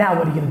two, now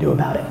what are you going to do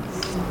about it?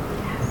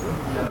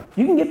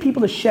 You can get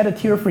people to shed a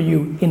tear for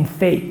you in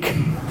fake.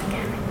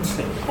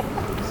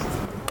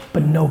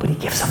 But nobody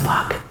gives a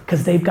fuck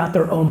because they've got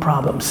their own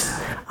problems.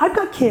 I've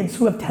got kids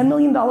who have $10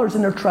 million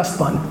in their trust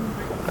fund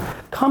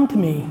come to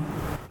me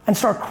and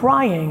start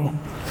crying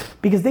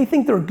because they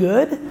think they're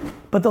good,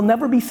 but they'll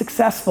never be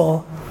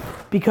successful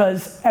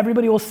because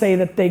everybody will say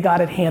that they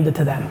got it handed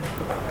to them.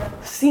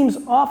 Seems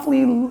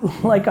awfully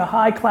like a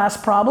high-class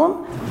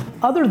problem,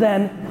 other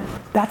than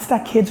that's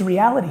that kid's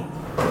reality.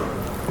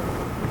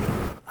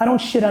 I don't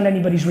shit on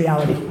anybody's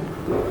reality.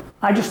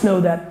 I just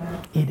know that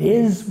it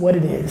is what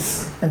it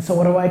is. And so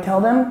what do I tell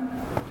them?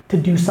 To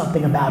do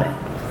something about it.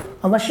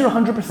 Unless you're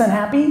 100%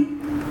 happy,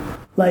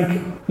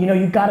 like,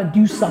 you gotta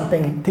do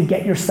something to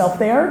get yourself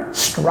there,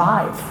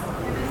 strive.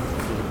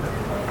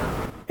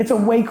 It's a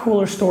way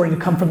cooler story to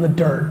come from the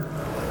dirt.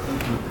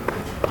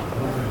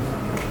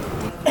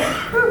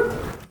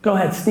 Go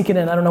ahead, sneak it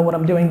in. I don't know what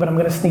I'm doing, but I'm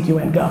gonna sneak you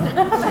in. Go. We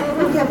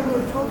have a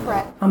mutual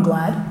friend. I'm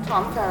glad.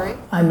 Tom Ferry.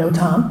 I know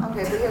Tom.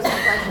 Okay, but here's my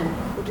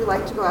question. Would you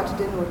like to go out to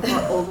dinner with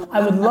more older women? I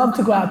would love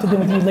to go out to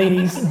dinner with you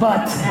ladies,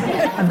 but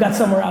I've got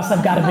somewhere else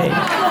I've gotta be.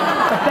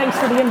 But thanks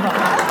for the invite.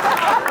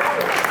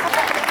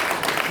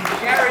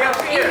 Gary, up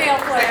here. Email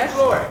flash.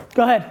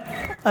 Go ahead.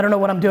 I don't know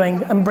what I'm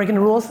doing. I'm breaking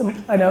the rules.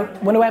 I know.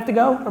 When do I have to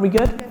go? Are we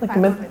good? Like 5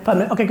 minutes?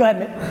 Okay, go ahead,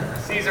 Mitt.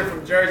 Caesar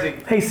from Jersey.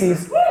 Hey,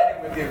 C's.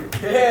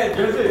 Yeah,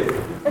 Jersey.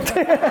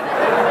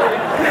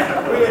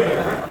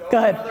 Go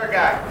ahead. Another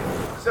guy.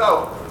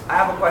 So, I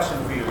have a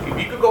question for you.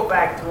 If you could go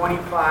back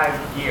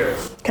 25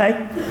 years,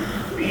 Okay.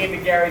 being the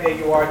Gary that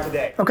you are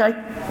today, Okay.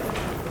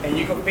 and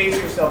you could face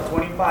yourself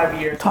 25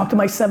 years. Talk to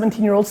my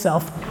 17-year-old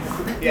self.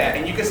 Yeah,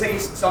 and you could say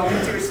something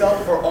to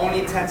yourself for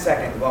only 10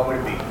 seconds. What would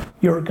it be?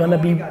 You're gonna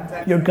be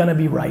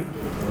right.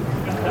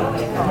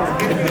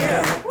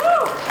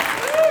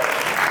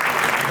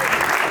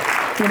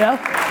 You know?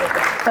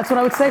 That's what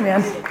I would say,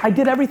 man. I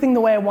did everything the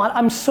way I want.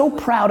 I'm so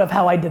proud of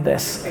how I did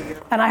this.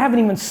 And I haven't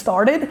even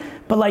started,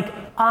 but like,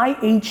 I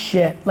ate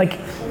shit. Like,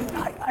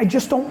 I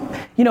just don't,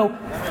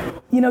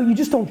 you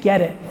just don't get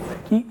it.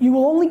 You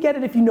will only get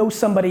it if you know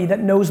somebody that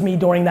knows me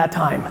during that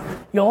time.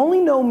 You'll only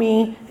know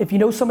me if you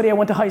know somebody I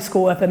went to high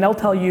school with, and they'll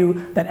tell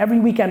you that every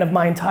weekend of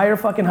my entire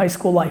fucking high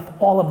school life,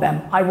 all of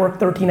them, I worked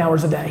 13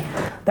 hours a day.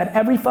 That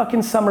every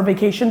fucking summer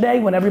vacation day,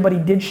 when everybody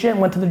did shit and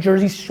went to the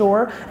Jersey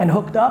Shore and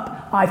hooked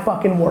up, I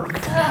fucking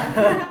worked.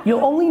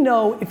 You'll only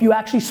know if you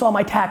actually saw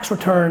my tax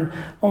return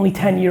only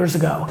 10 years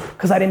ago,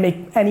 because I didn't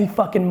make any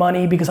fucking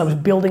money, because I was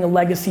building a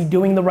legacy,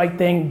 doing the right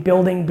thing,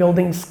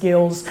 building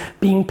skills,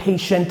 being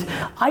patient.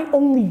 I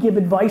only give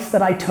advice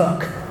that I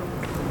took.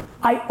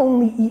 I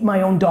only eat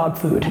my own dog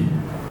food.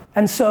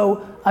 And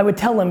so I would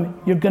tell him,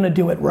 you're gonna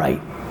do it right.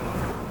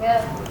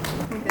 Yeah.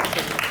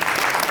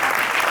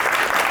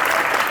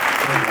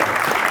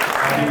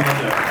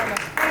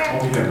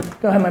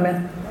 Go ahead, my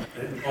man.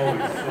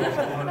 Always.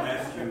 So I want to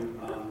ask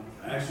you,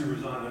 I actually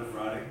resigned on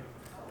Friday.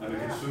 I've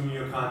been consuming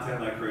your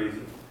content like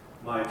crazy.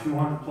 My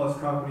 200 plus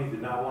company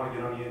did not want to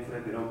get on the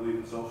internet. They don't believe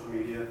in social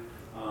media.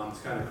 It's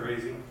kind of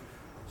crazy.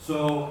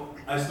 So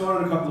I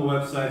started a couple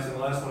of websites, and the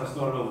last one I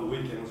started over the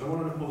weekend was I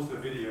wanted to post a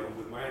video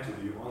with my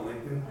interview on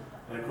LinkedIn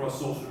and across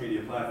social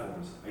media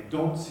platforms. I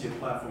don't see a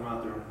platform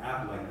out there, an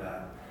app like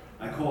that.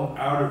 I call it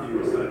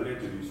Outerview instead of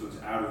interview, so it's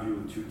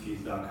outerview with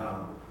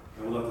 2Ts.com.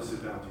 And we'd love to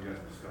sit down with you guys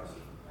and discuss it.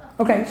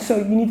 Okay, so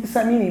you need to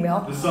send me an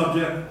email. The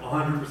subject,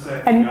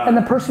 100%. And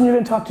the person you're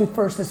gonna talk to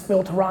first is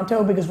Phil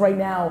Toronto, because right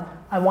now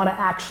I wanna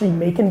actually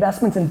make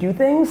investments and do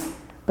things,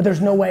 but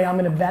there's no way I'm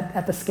gonna vet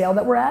at the scale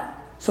that we're at.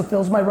 So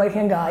Phil's my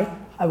right-hand guy.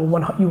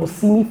 You will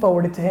see me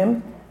forward it to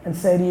him and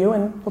say to you,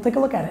 and we'll take a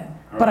look at it.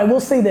 But I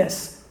will say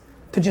this,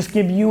 to just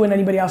give you and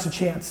anybody else a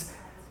chance.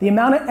 The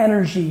amount of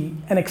energy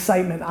and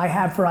excitement I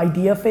have for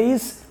idea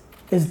phase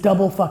is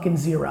double fucking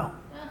zero.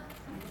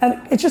 And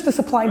it's just a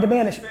supply and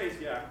demand issue.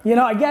 You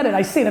know, I get it,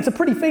 I see it. It's a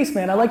pretty face,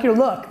 man. I like your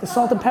look. The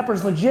salt and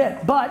pepper's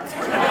legit, but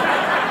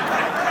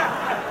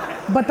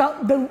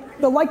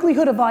the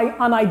likelihood of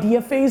on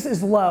idea phase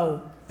is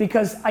low,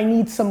 because I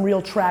need some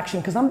real traction,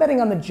 because I'm betting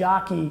on the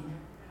jockey,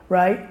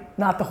 right?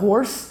 Not the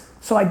horse.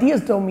 So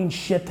ideas don't mean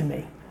shit to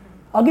me.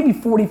 I'll give you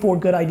 44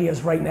 good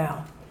ideas right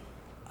now.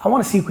 I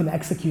want to see who can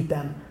execute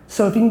them.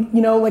 So if you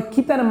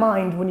keep that in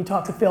mind when you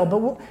talk to Phil. But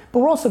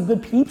we're also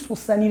good peeps. We'll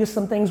send you to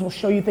some things. We'll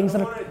show you things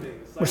that are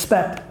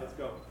respect. Let's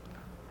go.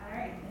 All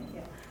right, thank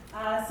you.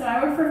 So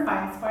I work for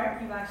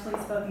FineSpark. You've actually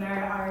spoken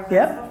at our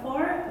events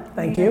before.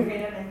 Thank you.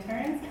 Creative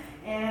interns.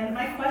 And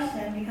my question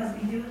because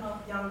we do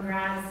help young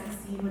grads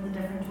succeed with the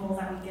different tools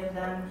that we give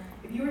them.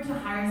 If you were to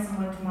hire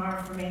someone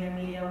tomorrow for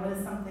VaynerMedia, what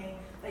is something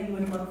that you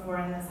would look for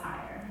in this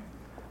hire?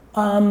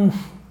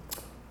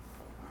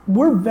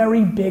 We're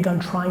very big on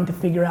trying to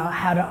figure out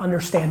how to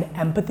understand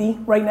empathy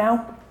right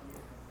now.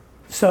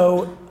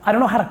 So I don't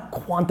know how to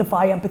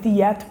quantify empathy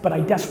yet, but I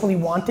desperately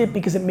want it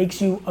because it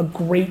makes you a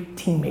great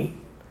teammate.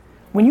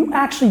 When you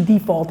actually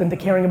default into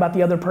caring about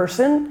the other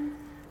person,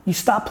 you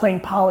stop playing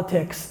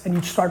politics and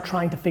you start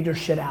trying to figure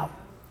shit out.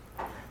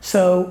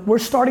 So we're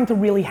starting to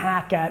really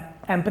hack at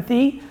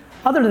empathy.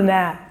 Other than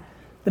that,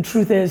 the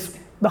truth is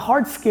the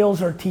hard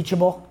skills are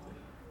teachable.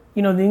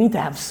 You know, they need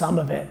to have some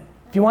of it.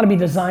 If you want to be a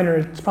designer,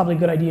 it's probably a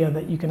good idea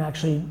that you can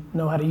actually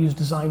know how to use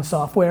design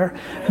software.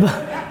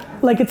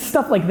 Like it's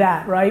stuff like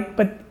that, right?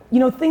 But you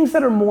know, things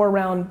that are more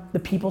around the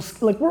people,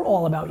 like we're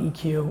all about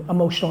EQ,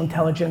 emotional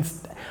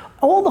intelligence.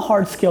 All the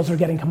hard skills are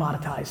getting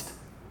commoditized.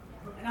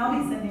 And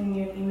I'll be sending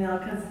you an email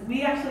because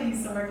we actually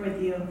used to work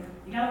with you.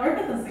 You gotta work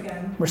with us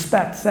again.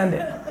 Respect, send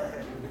it.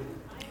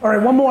 All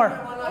right, one more.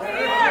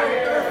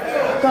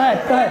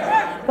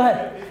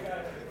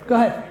 Go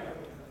ahead.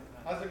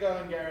 How's it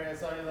going, Gary? I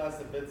saw you last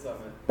at Bid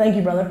Summit. Thank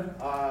you, brother.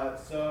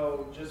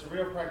 So just a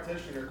real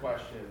practitioner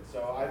question.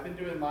 So I've been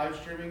doing live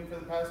streaming for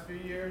the past few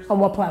years. On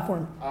what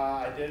platform?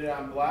 I did it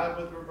on Blab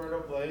with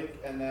Roberto Blake,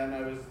 and then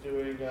I was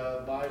doing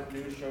a live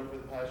news show for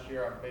the past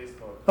year on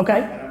Facebook.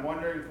 Okay. And I'm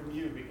wondering from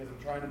you, because I'm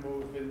trying to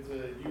move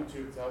into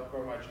YouTube to help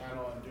grow my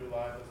channel and do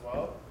live as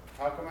well,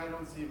 how come I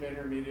don't see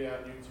VaynerMedia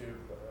on YouTube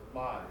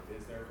live?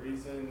 Is there a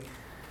reason,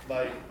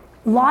 like...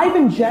 Live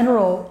in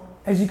general,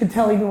 as you can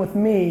tell even with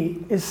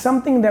me, is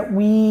something that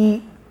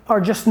we are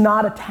just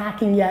not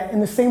attacking yet in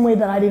the same way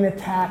that I didn't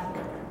attack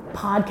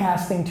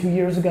podcasting 2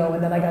 years ago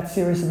and then I got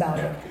serious about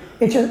it.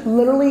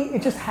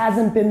 It just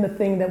hasn't been the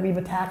thing that we've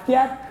attacked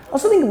yet. I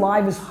also think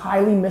live is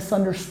highly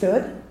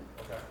misunderstood.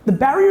 The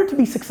barrier to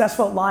be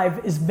successful at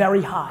live is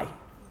very high.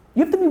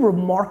 You have to be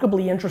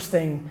remarkably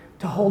interesting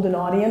to hold an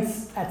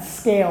audience at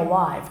scale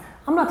live.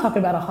 I'm not talking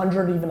about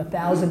 100 or even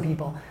 1,000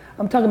 people.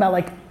 I'm talking about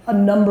like a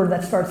number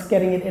that starts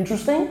getting it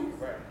interesting.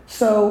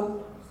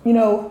 So, you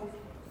know,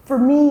 for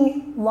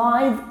me,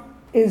 live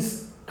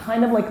is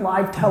kind of like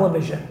live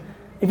television.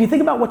 If you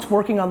think about what's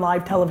working on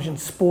live television,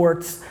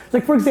 sports,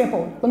 like for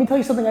example, let me tell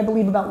you something I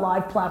believe about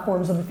live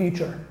platforms of the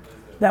future.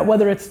 That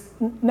whether it's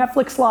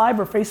Netflix Live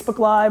or Facebook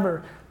Live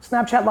or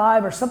Snapchat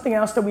Live or something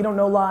else that we don't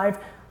know live,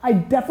 I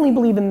definitely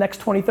believe in the next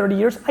 20, 30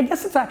 years, I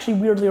guess it's actually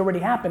weirdly already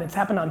happened. It's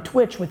happened on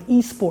Twitch with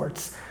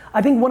esports.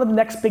 I think one of the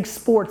next big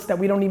sports that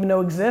we don't even know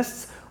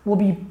exists will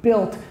be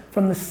built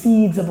from the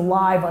seeds of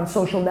live on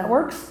social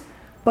networks.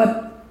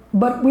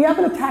 But we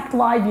haven't attacked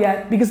live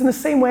yet because in the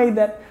same way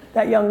that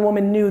that young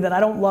woman knew that I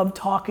don't love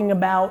talking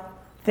about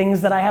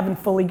things that I haven't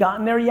fully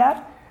gotten there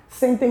yet,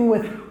 same thing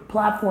with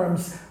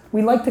platforms.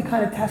 We like to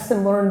kind of test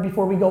and learn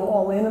before we go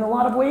all in a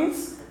lot of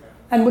ways.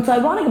 And what's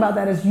ironic about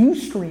that is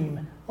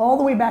Ustream, all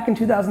the way back in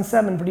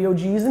 2007 for the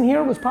OGs in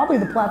here, was probably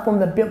the platform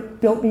that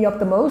built me up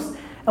the most.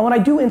 And when I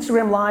do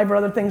Instagram Live or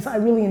other things, I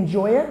really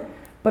enjoy it.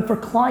 But for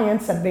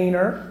clients at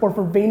Vayner, or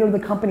for Vayner, the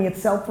company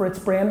itself, for its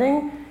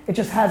branding, it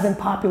just hasn't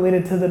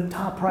populated to the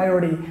top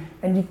priority.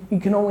 And you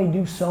can only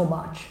do so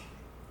much.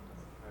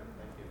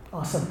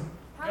 Awesome.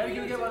 How do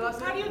you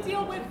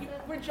deal with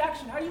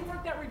rejection? How do you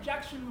work that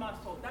rejection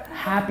muscle?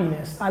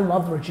 Happiness. I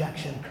love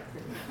rejection.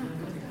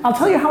 I'll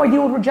tell you how I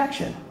deal with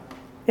rejection.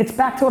 It's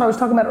back to what I was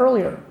talking about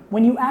earlier.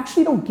 When you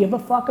actually don't give a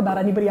fuck about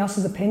anybody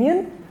else's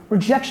opinion,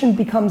 rejection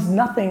becomes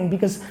nothing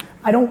because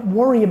I don't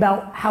worry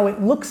about how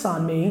it looks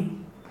on me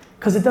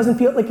because it doesn't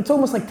feel like, it's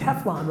almost like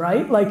Teflon,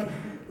 right? Like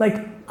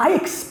I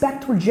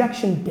expect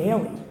rejection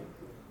daily.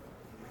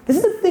 This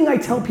is the thing I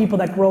tell people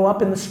that grow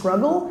up in the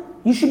struggle.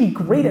 You should be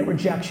great at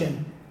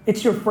rejection.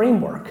 It's your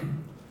framework.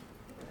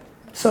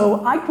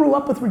 So I grew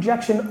up with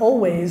rejection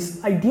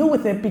always. I deal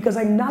with it because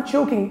I'm not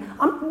joking.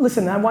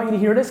 Listen, I want you to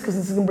hear this because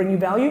this is gonna bring you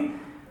value.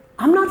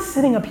 I'm not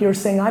sitting up here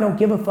saying I don't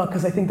give a fuck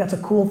because I think that's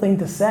a cool thing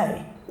to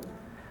say.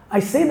 I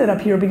say that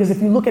up here because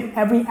if you look at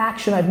every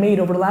action I've made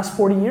over the last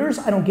 40 years,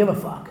 I don't give a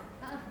fuck,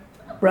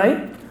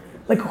 right?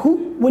 Like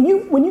when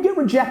you get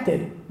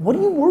rejected, what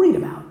are you worried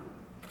about?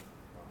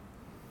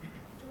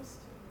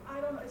 I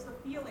don't know, it's the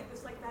feeling,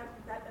 it's like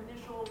that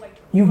initial like...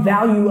 You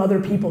value other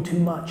people too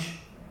much.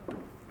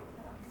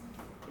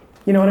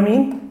 You know what I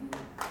mean?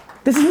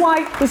 This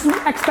is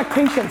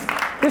expectations.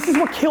 This is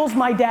what kills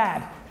my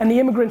dad. And the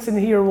immigrants in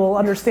here will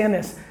understand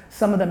this,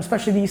 some of them,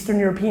 especially the Eastern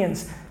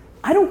Europeans.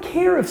 I don't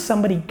care if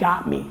somebody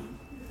got me.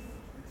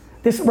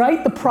 This,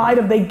 right? The pride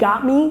of they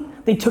got me,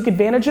 they took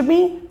advantage of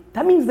me,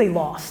 that means they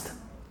lost.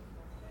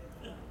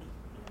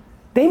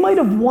 They might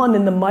have won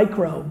in the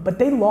micro, but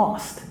they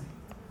lost.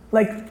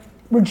 Like,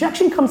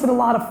 rejection comes in a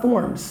lot of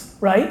forms,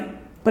 right?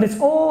 But it's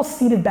all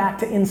seeded back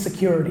to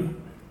insecurity,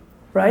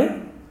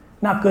 right?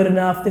 Not good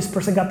enough, this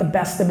person got the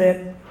best of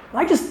it.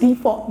 I just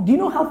default. Do you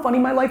know how funny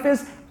my life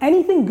is?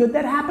 Anything good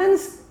that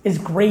happens is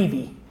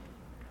gravy.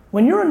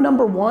 When you're a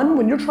number one,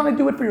 when you're trying to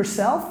do it for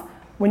yourself,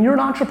 when you're an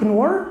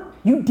entrepreneur,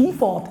 you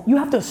default. You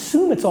have to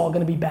assume it's all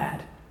gonna be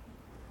bad.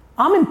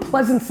 I'm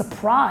pleasant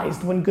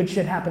surprised when good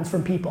shit happens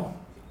from people.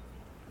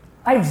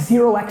 I have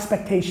zero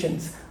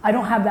expectations. I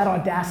don't have that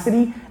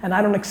audacity, and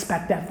I don't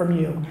expect that from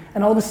you.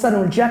 And all of a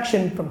sudden,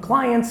 rejection from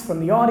clients,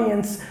 from the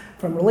audience,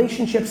 from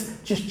relationships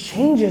just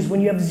changes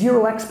when you have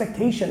zero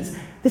expectations.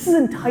 This is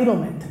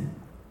entitlement.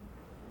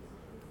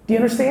 Do you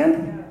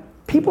understand?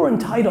 People are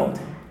entitled.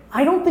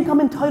 I don't think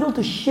I'm entitled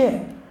to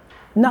shit.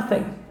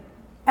 Nothing.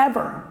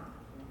 Ever.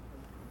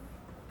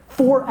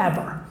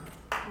 Forever.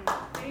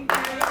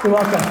 You're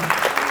welcome.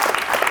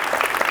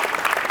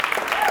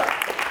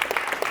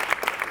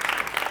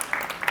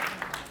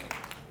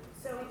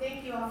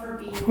 For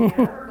being here.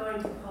 We're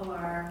going to pull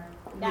our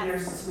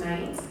winners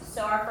tonight.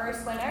 So our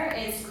first winner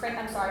is Chris,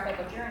 I'm sorry if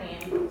I put your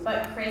name,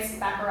 but Chris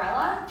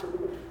Baccarella.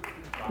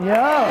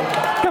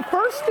 Yo, the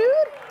first dude?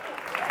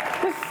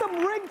 This is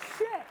some rigged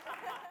shit.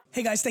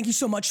 Hey guys, thank you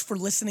so much for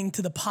listening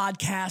to the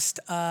podcast.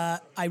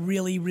 I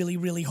really, really,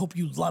 really hope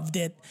you loved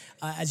it.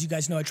 As you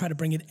guys know, I try to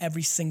bring it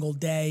every single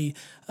day.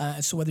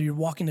 So whether you're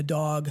walking the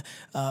dog,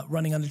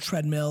 running on the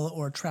treadmill,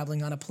 or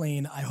traveling on a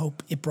plane, I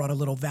hope it brought a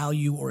little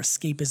value or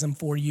escapism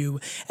for you.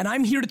 And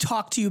I'm here to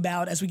talk to you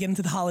about, as we get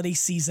into the holiday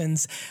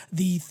seasons,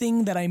 the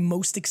thing that I'm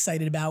most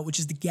excited about, which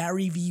is the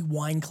Gary V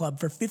Wine Club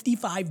for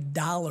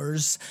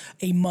 $55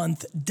 a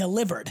month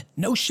delivered.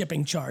 No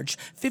shipping charge.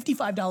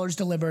 $55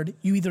 delivered.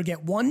 You either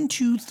get 1,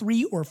 2, 3,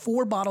 or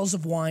 4 bottles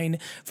of wine.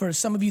 For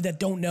some of you that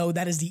don't know,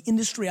 that is the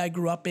industry I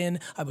grew up in.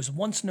 I was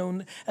once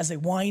known as a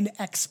wine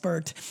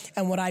expert.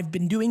 And what I've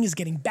been doing is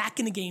getting back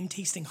in the game,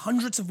 tasting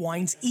hundreds of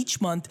wines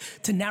each month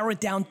to narrow it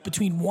down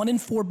between 1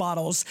 and 4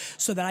 bottles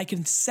so that I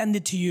can send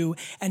it to you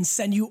and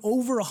send you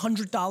over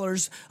 $100,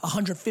 $150,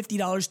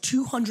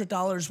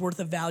 $200 worth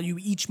of value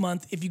each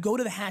month. If you go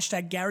to the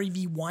hashtag Gary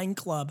V Wine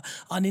Club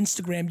on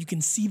Instagram, you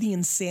can see the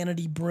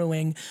insanity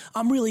brewing.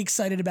 I'm really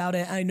excited about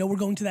it. I know we're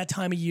going to that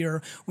time of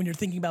year when you're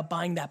thinking about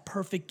buying that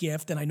perfect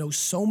gift. And I know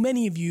so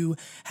many of you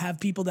have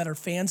people that are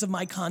fans of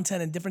my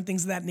content and different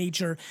things of that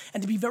nature.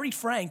 And to be very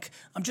frank,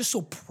 I'm just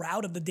so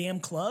proud of the damn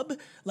club.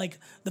 Like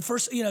the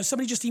first,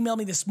 somebody just emailed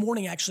me this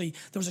morning, actually.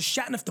 There was a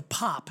Shot Enough to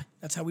Pop.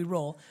 That's how we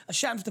roll. A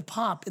Shot Enough to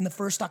Pop in the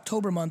first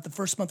October month, the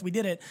first month we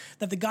did it,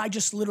 that the guy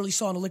just literally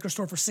saw in a liquor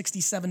store for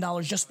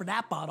 $67 just for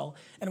that bottle.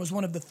 And it was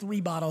one of the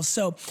 3 bottles.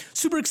 So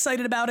super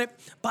excited about it.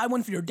 Buy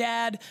one for your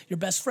dad, your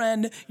best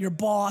friend, your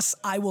boss.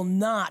 I will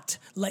not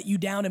let you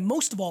down. And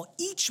most of all,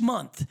 each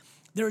month,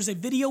 there is a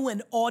video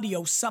and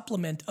audio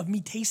supplement of me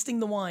tasting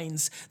the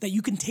wines that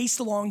you can taste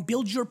along,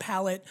 build your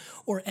palate,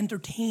 or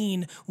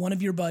entertain one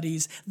of your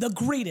buddies. The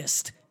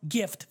greatest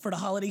gift for the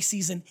holiday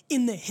season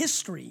in the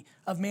history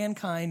of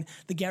mankind,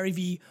 the Gary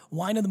V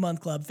Wine of the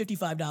Month Club,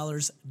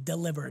 $55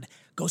 delivered.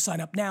 Go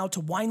sign up now to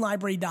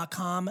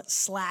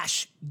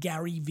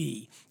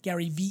winelibrary.com/GaryV,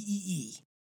 Gary VEE.